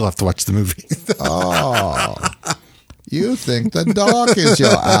 You'll have to watch the movie. Oh, you think the dark is your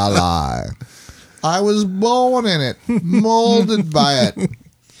ally. I was born in it, molded by it.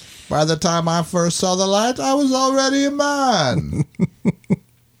 By the time I first saw the light, I was already a man.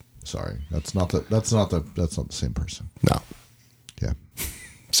 Sorry, that's not the same person. No. Yeah.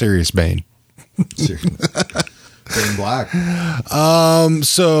 Sirius Bane. Bane Black.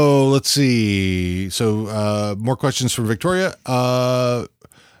 So let's see. So more questions from Victoria. So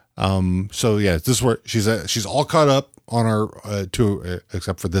yeah, this is where she's all caught up on our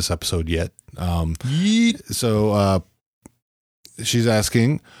except for this episode yet. So she's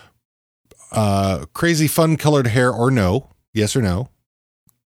asking, crazy fun colored hair or no? Yes or no?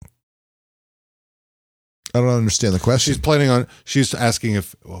 I don't understand the question. She's asking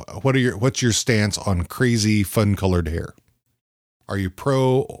what's your stance on crazy fun colored hair? Are you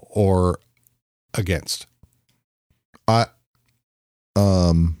pro or against? I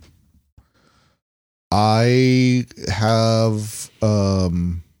have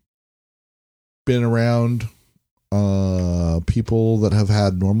been around people that have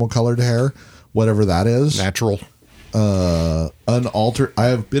had normal colored hair, whatever that is. Natural. Unaltered. I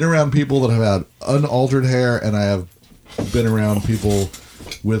have been around people that have had unaltered hair, and I have been around people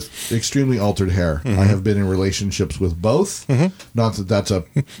with extremely altered hair. Mm-hmm. I have been in relationships with both. Mm-hmm. Not that that's a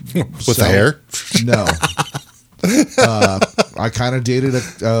with the hair. No. I kind of dated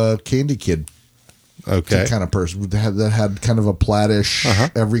a candy kid. Okay. Kind of person that had kind of a plaidish,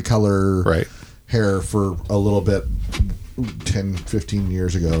 every color hair for a little bit, 10, 15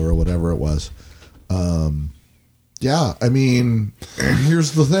 years ago or whatever it was. Yeah, I mean,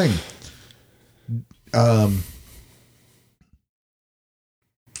 here's the thing.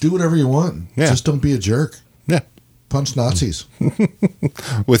 Do whatever you want. Yeah. Just don't be a jerk. Yeah. Punch Nazis.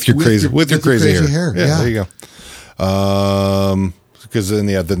 with your crazy hair. Yeah, Yeah. There you go. Because then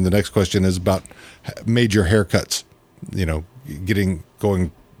the next question is about major haircuts. You know,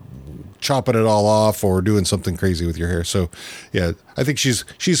 chopping it all off or doing something crazy with your hair. So, yeah, I think she's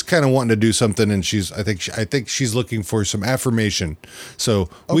kind of wanting to do something, and I think she's looking for some affirmation.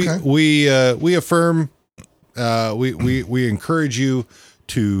 So we affirm, we encourage you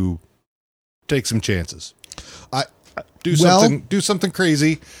to take some chances. Do something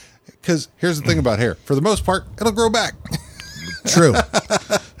crazy. Because here's the thing about hair: for the most part, it'll grow back. True.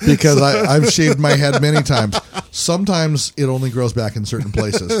 Because I've shaved my head many times. Sometimes it only grows back in certain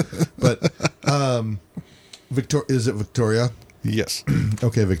places. But is it Victoria? Yes.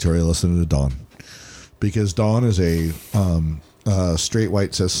 Okay, Victoria, listen to Dawn. Because Dawn is a straight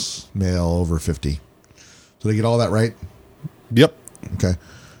white cis male over 50. Did I get all that right? Yep. Okay.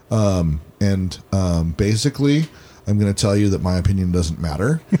 Basically, I'm going to tell you that my opinion doesn't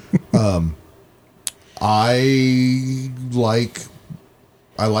matter. I like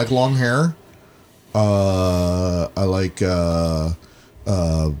long hair. I like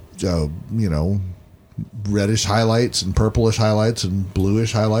reddish highlights and purplish highlights and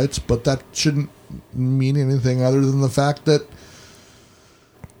bluish highlights, but that shouldn't mean anything other than the fact that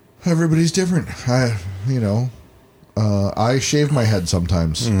everybody's different. I shave my head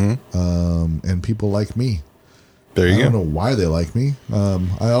sometimes, and people like me. There you go. I don't know why they like me.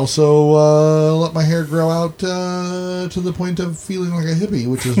 I also let my hair grow out to the point of feeling like a hippie,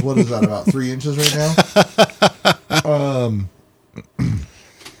 which is, what is that, about 3 inches right now?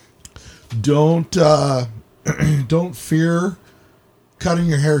 Don't fear cutting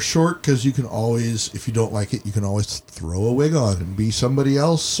your hair short, because you can always, if you don't like it, you can always throw a wig on and be somebody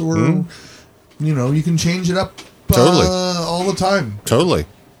else, or you can change it up totally all the time. Totally.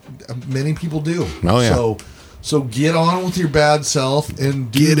 Many people do. Oh yeah. So get on with your bad self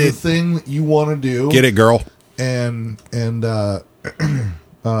and do the thing that you want to do. Get it, girl. And in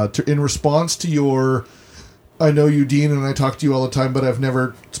response to your, I know you, Dean, and I talk to you all the time, but I've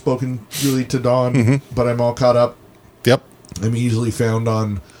never spoken really to Dawn, but I'm all caught up. Yep. I'm easily found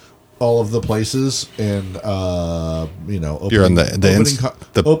on all of the places, and you're on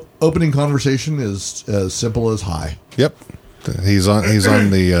opening conversation is as simple as hi. Yep. He's on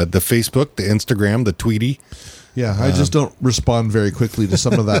the Facebook, the Instagram, the Tweety. Yeah, I just don't respond very quickly to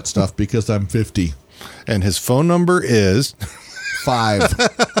some of that stuff because I'm 50. And his phone number is 5.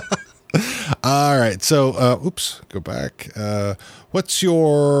 All right. So, go back. What's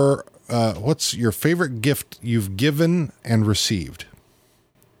your favorite gift you've given and received?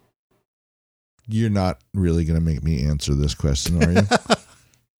 You're not really going to make me answer this question, are you?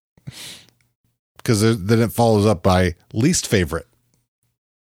 Because then it follows up by least favorite.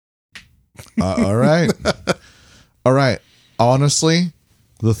 All right. All right. Honestly,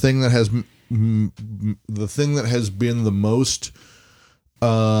 the thing that has been the most,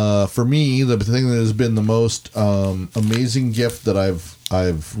 for me, the thing that has been the most amazing gift that I've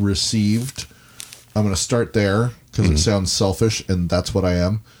received, I'm going to start there because it sounds selfish, and that's what I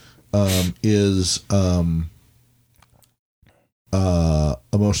am, is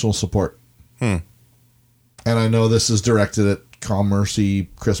emotional support. And I know this is directed at commerce-y,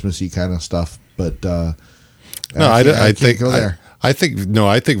 Christmassy kind of stuff, but I think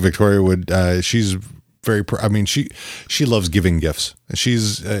Victoria would. She's very. She loves giving gifts. She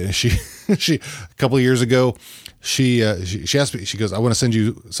a couple of years ago, she asked me. She goes, "I want to send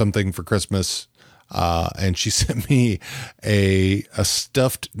you something for Christmas. and she sent me a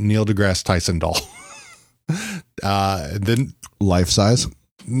stuffed Neil deGrasse Tyson doll. Then Life size?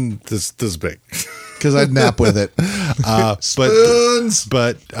 this big. Because I'd nap with it. Spoons.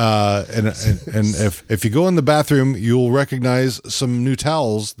 But and if you go in the bathroom, you'll recognize some new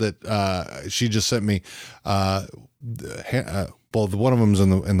towels that she just sent me. Well, one of them's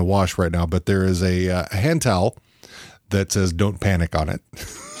in the wash right now, but there is a hand towel that says "Don't panic" on it.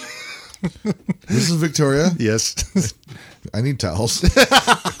 This is Victoria. Yes, I need towels.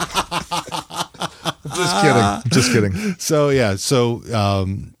 Just kidding. So yeah,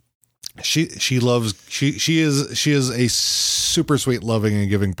 she is a super sweet, loving, and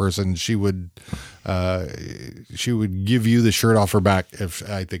giving person. She would give you the shirt off her back if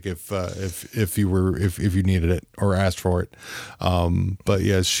you needed it or asked for it. But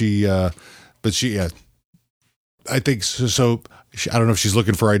yeah, I think so. I don't know if she's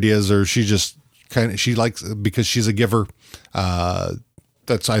looking for ideas or she just she likes, because she's a giver. I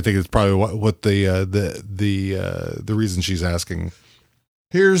think it's probably what the reason she's asking.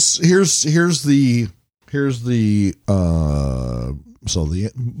 Here's the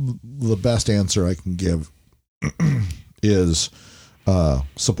best answer I can give is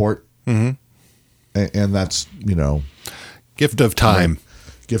support. Mm-hmm. And that's, gift of time,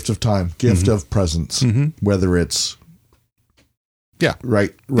 gift of presence, whether it's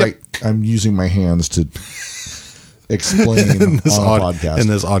right. Yep. I'm using my hands to explain on a podcast in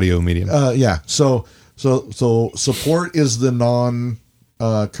this audio medium. So support is the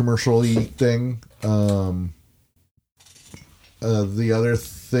commercially thing. The other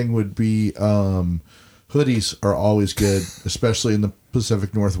thing would be hoodies are always good, especially in the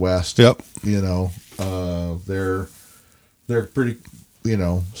Pacific Northwest. Yep. They're pretty,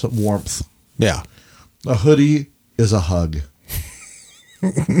 some warmth. Yeah. A hoodie is a hug.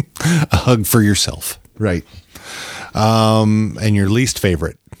 A hug for yourself. Right. And your least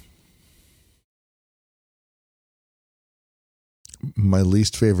favorite? My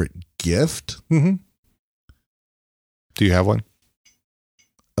least favorite gift? Mm-hmm. Do you have one?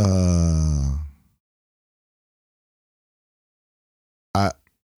 I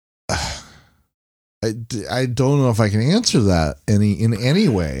don't know if I can answer that in any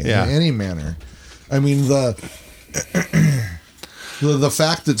way, in any manner. I mean, the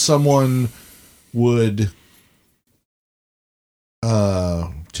fact that someone would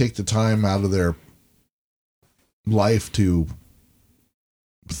take the time out of their life to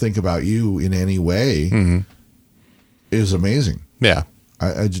think about you in any way is amazing. Yeah.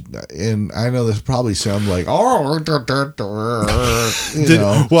 And I know this probably sounds like, so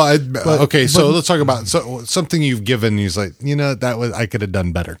let's talk about something you've given. He's like, I could have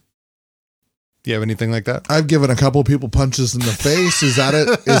done better. Do you have anything like that? I've given a couple of people punches in the face. Is that it?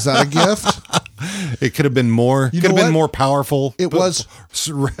 Is that a gift? It could have been more. Could have been more powerful. So let's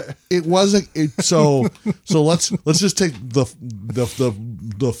just take the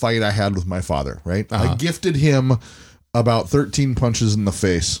fight I had with my father. Right, I gifted him about 13 punches in the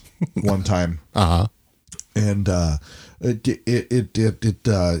face one time. And it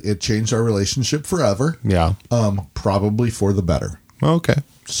changed our relationship forever. Yeah. Probably for the better. Okay.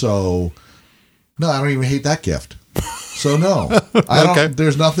 So, no, I don't even hate that gift. So no, I don't. Okay.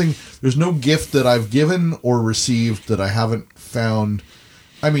 There's no gift that I've given or received that I haven't found.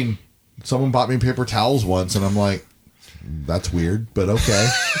 I mean, someone bought me paper towels once, and I'm like, that's weird, but okay.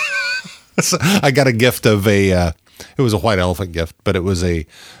 So I got a gift of it was a white elephant gift, but it was a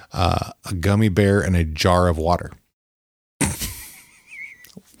gummy bear and a jar of water.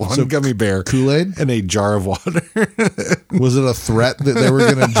 One gummy bear, Kool-Aid, and a jar of water. Was it a threat that they were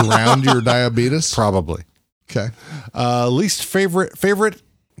going to drown your diabetes? Probably. Okay. Least favorite,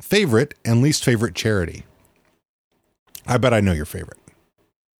 and least favorite charity. I bet I know your favorite.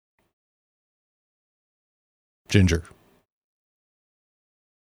 Ginger.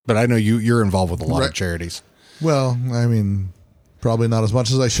 But I know you're involved with a lot of charities. Well, I mean, probably not as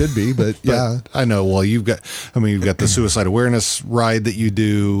much as I should be, but yeah. I know. Well, you've got the suicide awareness ride that you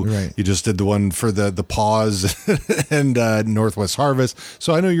do. Right. You just did the one for the Pause and Northwest Harvest.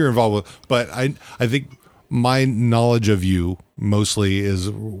 So I know you're involved with, but I think my knowledge of you mostly is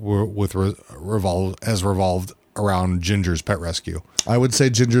revolved around Ginger's Pet Rescue. I would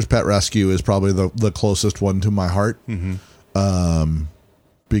say Ginger's Pet Rescue is probably the closest one to my heart. Mm-hmm.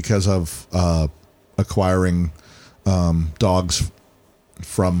 Because of acquiring dogs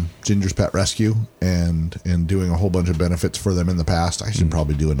from Ginger's Pet Rescue and doing a whole bunch of benefits for them in the past. I should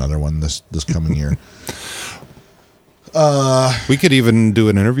probably do another one this coming year. We could even do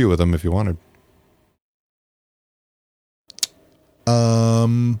an interview with them if you wanted.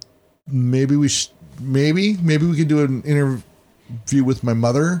 Maybe we maybe we could do an interview with my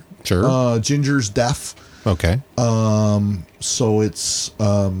mother. Sure. Ginger's deaf. Okay. So it's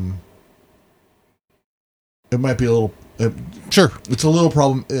it might be a little. Sure. It's a little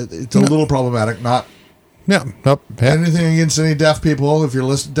problem. It's a little problematic. Not. Yeah. Nope. Anything against any deaf people? If you're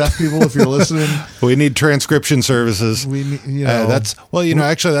listening, we need transcription services. We need, you know, that's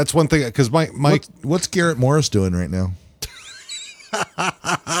actually that's one thing because my what's Garrett Morris doing right now?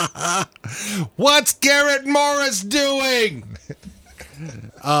 What's Garrett Morris doing?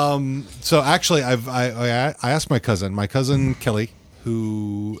 So actually, I asked my cousin Kelly,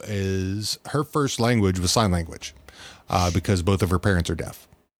 who is her first language was sign language, because both of her parents are deaf.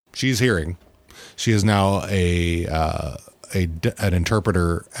 She's hearing. She is now an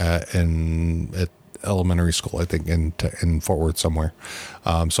interpreter at elementary school, I think, in Fort Worth somewhere.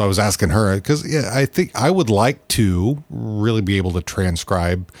 So I was asking her because I think I would like to really be able to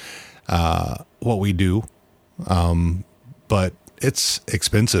transcribe what we do, but it's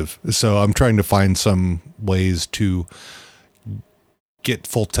expensive. So I'm trying to find some ways to get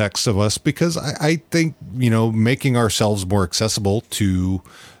full text of us because I think making ourselves more accessible to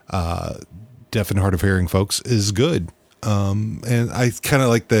deaf and hard of hearing folks is good. And I kind of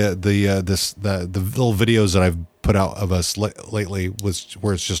like the little videos that I've put out of us lately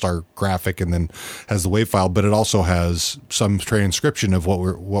where it's just our graphic and then has the WAV file, but it also has some transcription of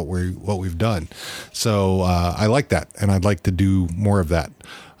what we've done. So I like that, and I'd like to do more of that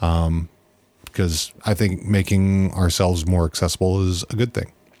because I think making ourselves more accessible is a good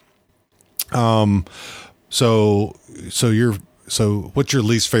thing. So what's your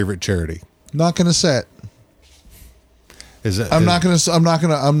least favorite charity? Not going to say it. I'm not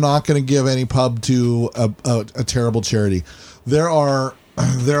gonna give any pub to a terrible charity. There are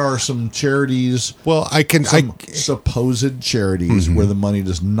some charities. Well, supposed charities where the money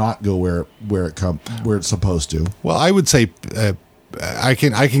does not go where it's supposed to. Well, I would say I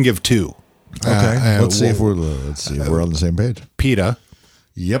can give two. Okay, let's see if we're on the same page. PETA.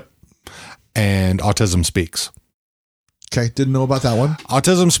 Yep. And Autism Speaks. Okay, didn't know about that one.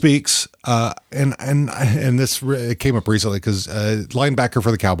 Autism Speaks, and this came up recently because linebacker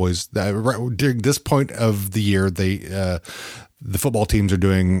for the Cowboys during this point of the year, the football teams are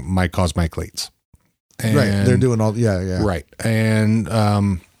doing My Cause My Cleats. And, right, they're doing all right, and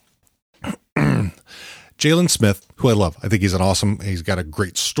Jalen Smith, who I love, I think he's he's got a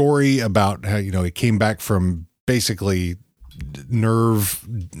great story about how he came back from basically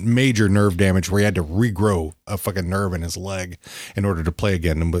major nerve damage where he had to regrow a fucking nerve in his leg in order to play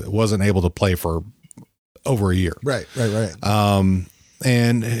again, and wasn't able to play for over a year. Right.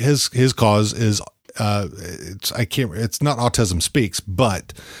 And his cause is it's not Autism Speaks,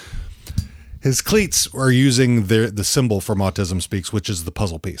 but his cleats are using the symbol from Autism Speaks, which is the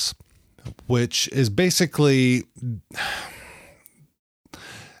puzzle piece, which is basically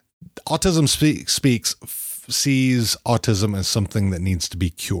Autism Speaks sees autism as something that needs to be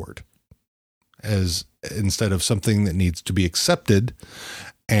cured, as instead of something that needs to be accepted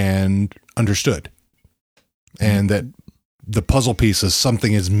and understood, and that the puzzle piece is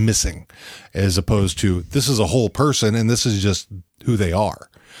something is missing, as opposed to this is a whole person and this is just who they are,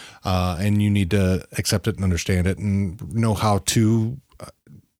 and you need to accept it and understand it and know how to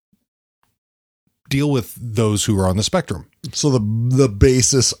deal with those who are on the spectrum. So the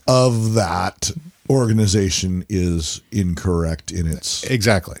basis of that organization is incorrect in its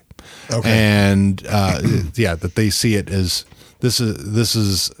exactly. Okay. And that they see it as this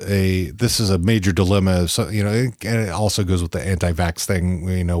is a major dilemma. So and it also goes with the anti-vax thing,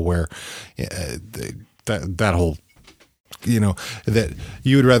 where that whole that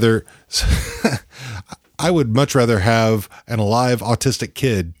you would rather I would much rather have an alive autistic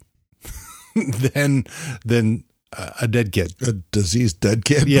kid than a dead kid, a diseased dead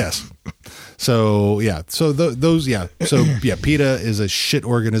kid. Yes. So PETA is a shit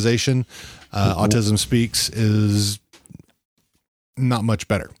organization. Autism Speaks is not much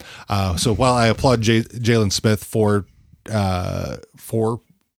better. So while I applaud Jalen Smith for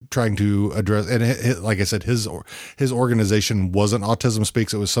trying to address, and like I said, his organization wasn't Autism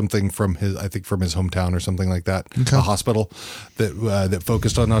Speaks. It was something from his hometown or something like that, okay. A hospital that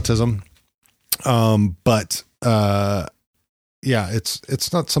focused on autism.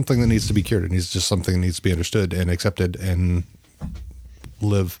 It's not something that needs to be cured. It needs just something that needs to be understood and accepted and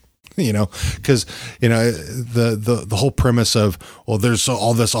live, because, the whole premise of, well, there's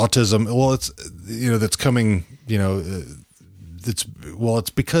all this autism. Well, it's, that's coming, it's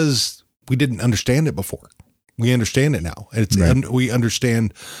because we didn't understand it before. We understand it now. It's, right. We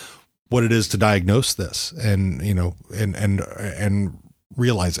understand what it is to diagnose this and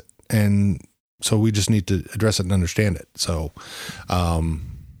realize it. And so we just need to address it and understand it. So,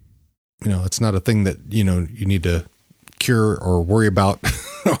 it's not a thing that, you need to cure or worry about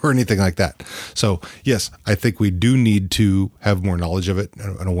or anything like that. So yes, I think we do need to have more knowledge of it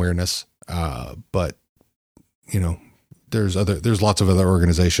and awareness. But there's lots of other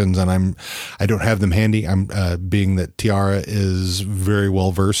organizations, and I don't have them handy. I'm being that Tiara is very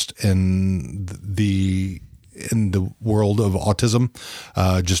well versed in the world of autism,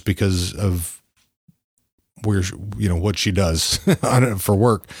 just because of where what she does for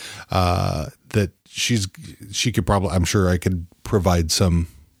work. That she could probably, I'm sure I could provide some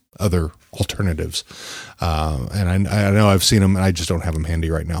other alternatives. And I know I've seen them, and I just don't have them handy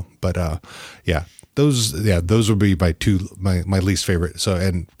right now. But those would be my least favorite. So,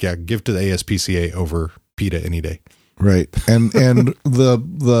 and give to the ASPCA over PETA any day. Right. And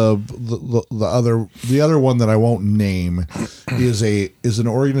the other one that I won't name is an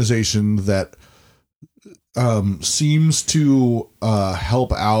organization that seems to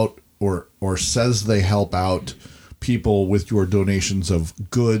help out or says they help out people with your donations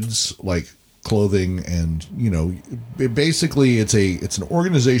of goods like clothing, and basically it's an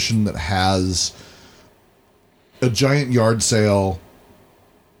organization that has a giant yard sale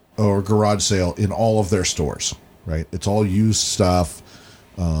or garage sale in all of their stores, right? It's all used stuff.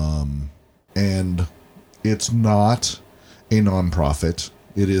 And it's not a nonprofit.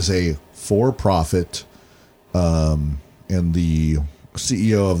 It is a for-profit. And the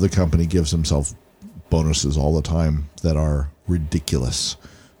CEO of the company gives himself bonuses all the time that are ridiculous.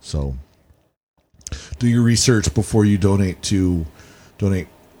 So do your research before you donate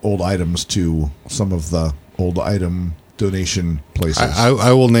old items to some of the old item donation places.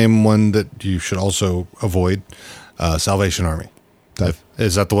 I will name one that you should also avoid. Salvation Army.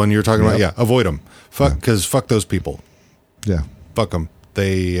 Is that the one you're talking about? Yeah. Avoid them. Fuck those people. Yeah. Fuck them.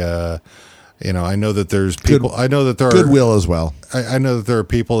 They, I know that there's people, I know that there are Goodwill as well. I know that there are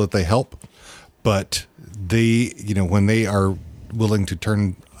people that they help, but they, when they are willing to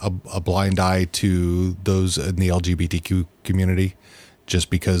turn a blind eye to those in the LGBTQ community, just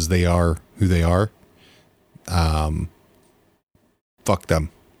because they are who they are, fuck them.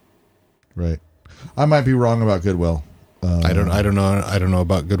 Right. I might be wrong about Goodwill. I don't know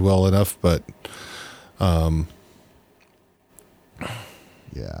about Goodwill enough, but,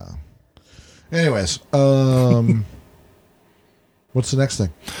 yeah. Anyways, what's the next thing?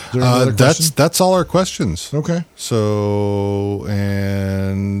 Is there another question? That's all our questions. Okay. So,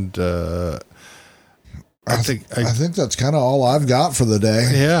 and, I think that's kind of all I've got for the day.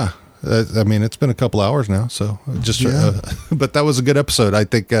 Yeah. I mean, it's been a couple hours now, so just, but that was a good episode. I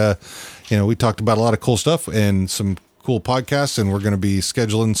think, we talked about a lot of cool stuff and some cool podcasts, and we're going to be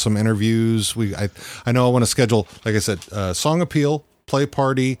scheduling some interviews. I know I want to schedule, like I said, Song Appeal, Play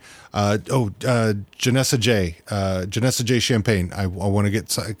Party, Janessa J Champagne. I want to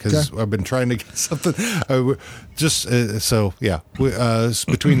get, because I've been trying to get something.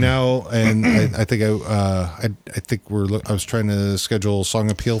 Between now and I think I was trying to schedule Song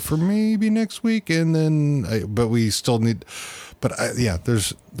Appeal for maybe next week, and then but we still need. But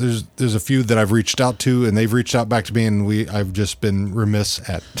there's a few that I've reached out to, and they've reached out back to me, and I've just been remiss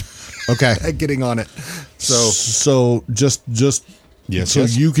at at getting on it. So just. Yes, so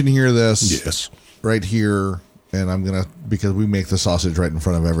you can hear this right here, and because we make the sausage right in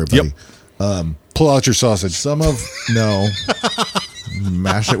front of everybody. Yep. Pull out your sausage.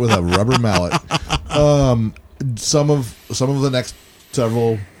 Mash it with a rubber mallet. Some of the next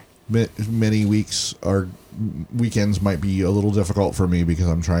several many weeks or weekends might be a little difficult for me because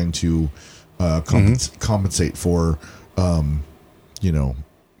I'm trying to compensate for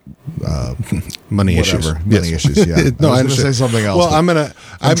money issues. Issues. Yeah. No, I was going to say something else. Well,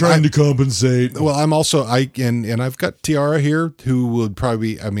 I'm trying to compensate. Well, I'm also, and I've got Tiara here who would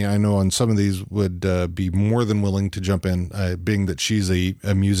probably, I know on some of these would be more than willing to jump in, being that she's a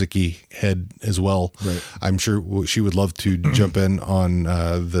music-y head as well. Right. I'm sure she would love to jump in on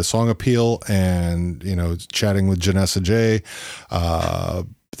the Song Appeal and, chatting with Janessa J.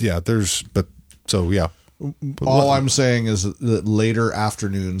 All I'm saying is that later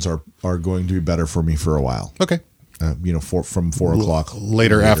afternoons are going to be better for me for a while. Okay. From 4 o'clock.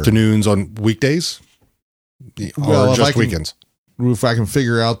 Later afternoons on weekdays? Or just weekends? If I can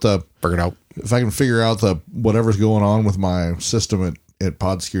figure out whatever's going on with my system at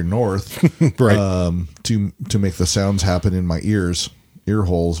Podscure North, right. To make the sounds happen in my ear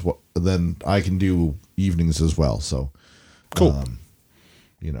holes, then I can do evenings as well. So cool.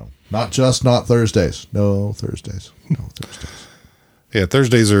 Not Thursdays. No Thursdays. Yeah,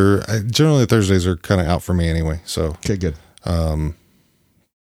 Thursdays are kind of out for me anyway. So okay, good.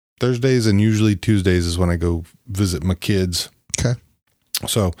 Thursdays, and usually Tuesdays is when I go visit my kids. Okay.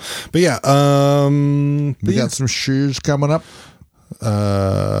 So, but yeah, we got some shoes coming up.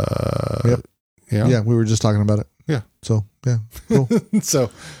 Yep. Yeah, we were just talking about it. Yeah. So, yeah, cool. So,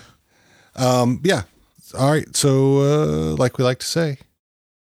 yeah. All right. So, like we like to say,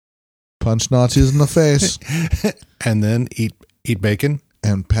 punch Nazis in the face, and then eat bacon,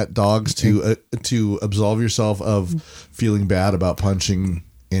 and pet dogs to absolve yourself of feeling bad about punching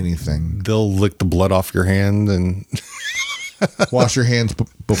anything. They'll lick the blood off your hand and wash your hands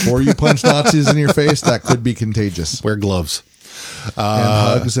before you punch Nazis in your face. That could be contagious. Wear gloves. And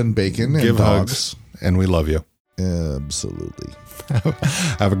hugs and bacon and give dogs. Hugs, and we love you. Absolutely.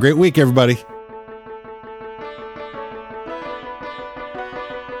 Have a great week, everybody.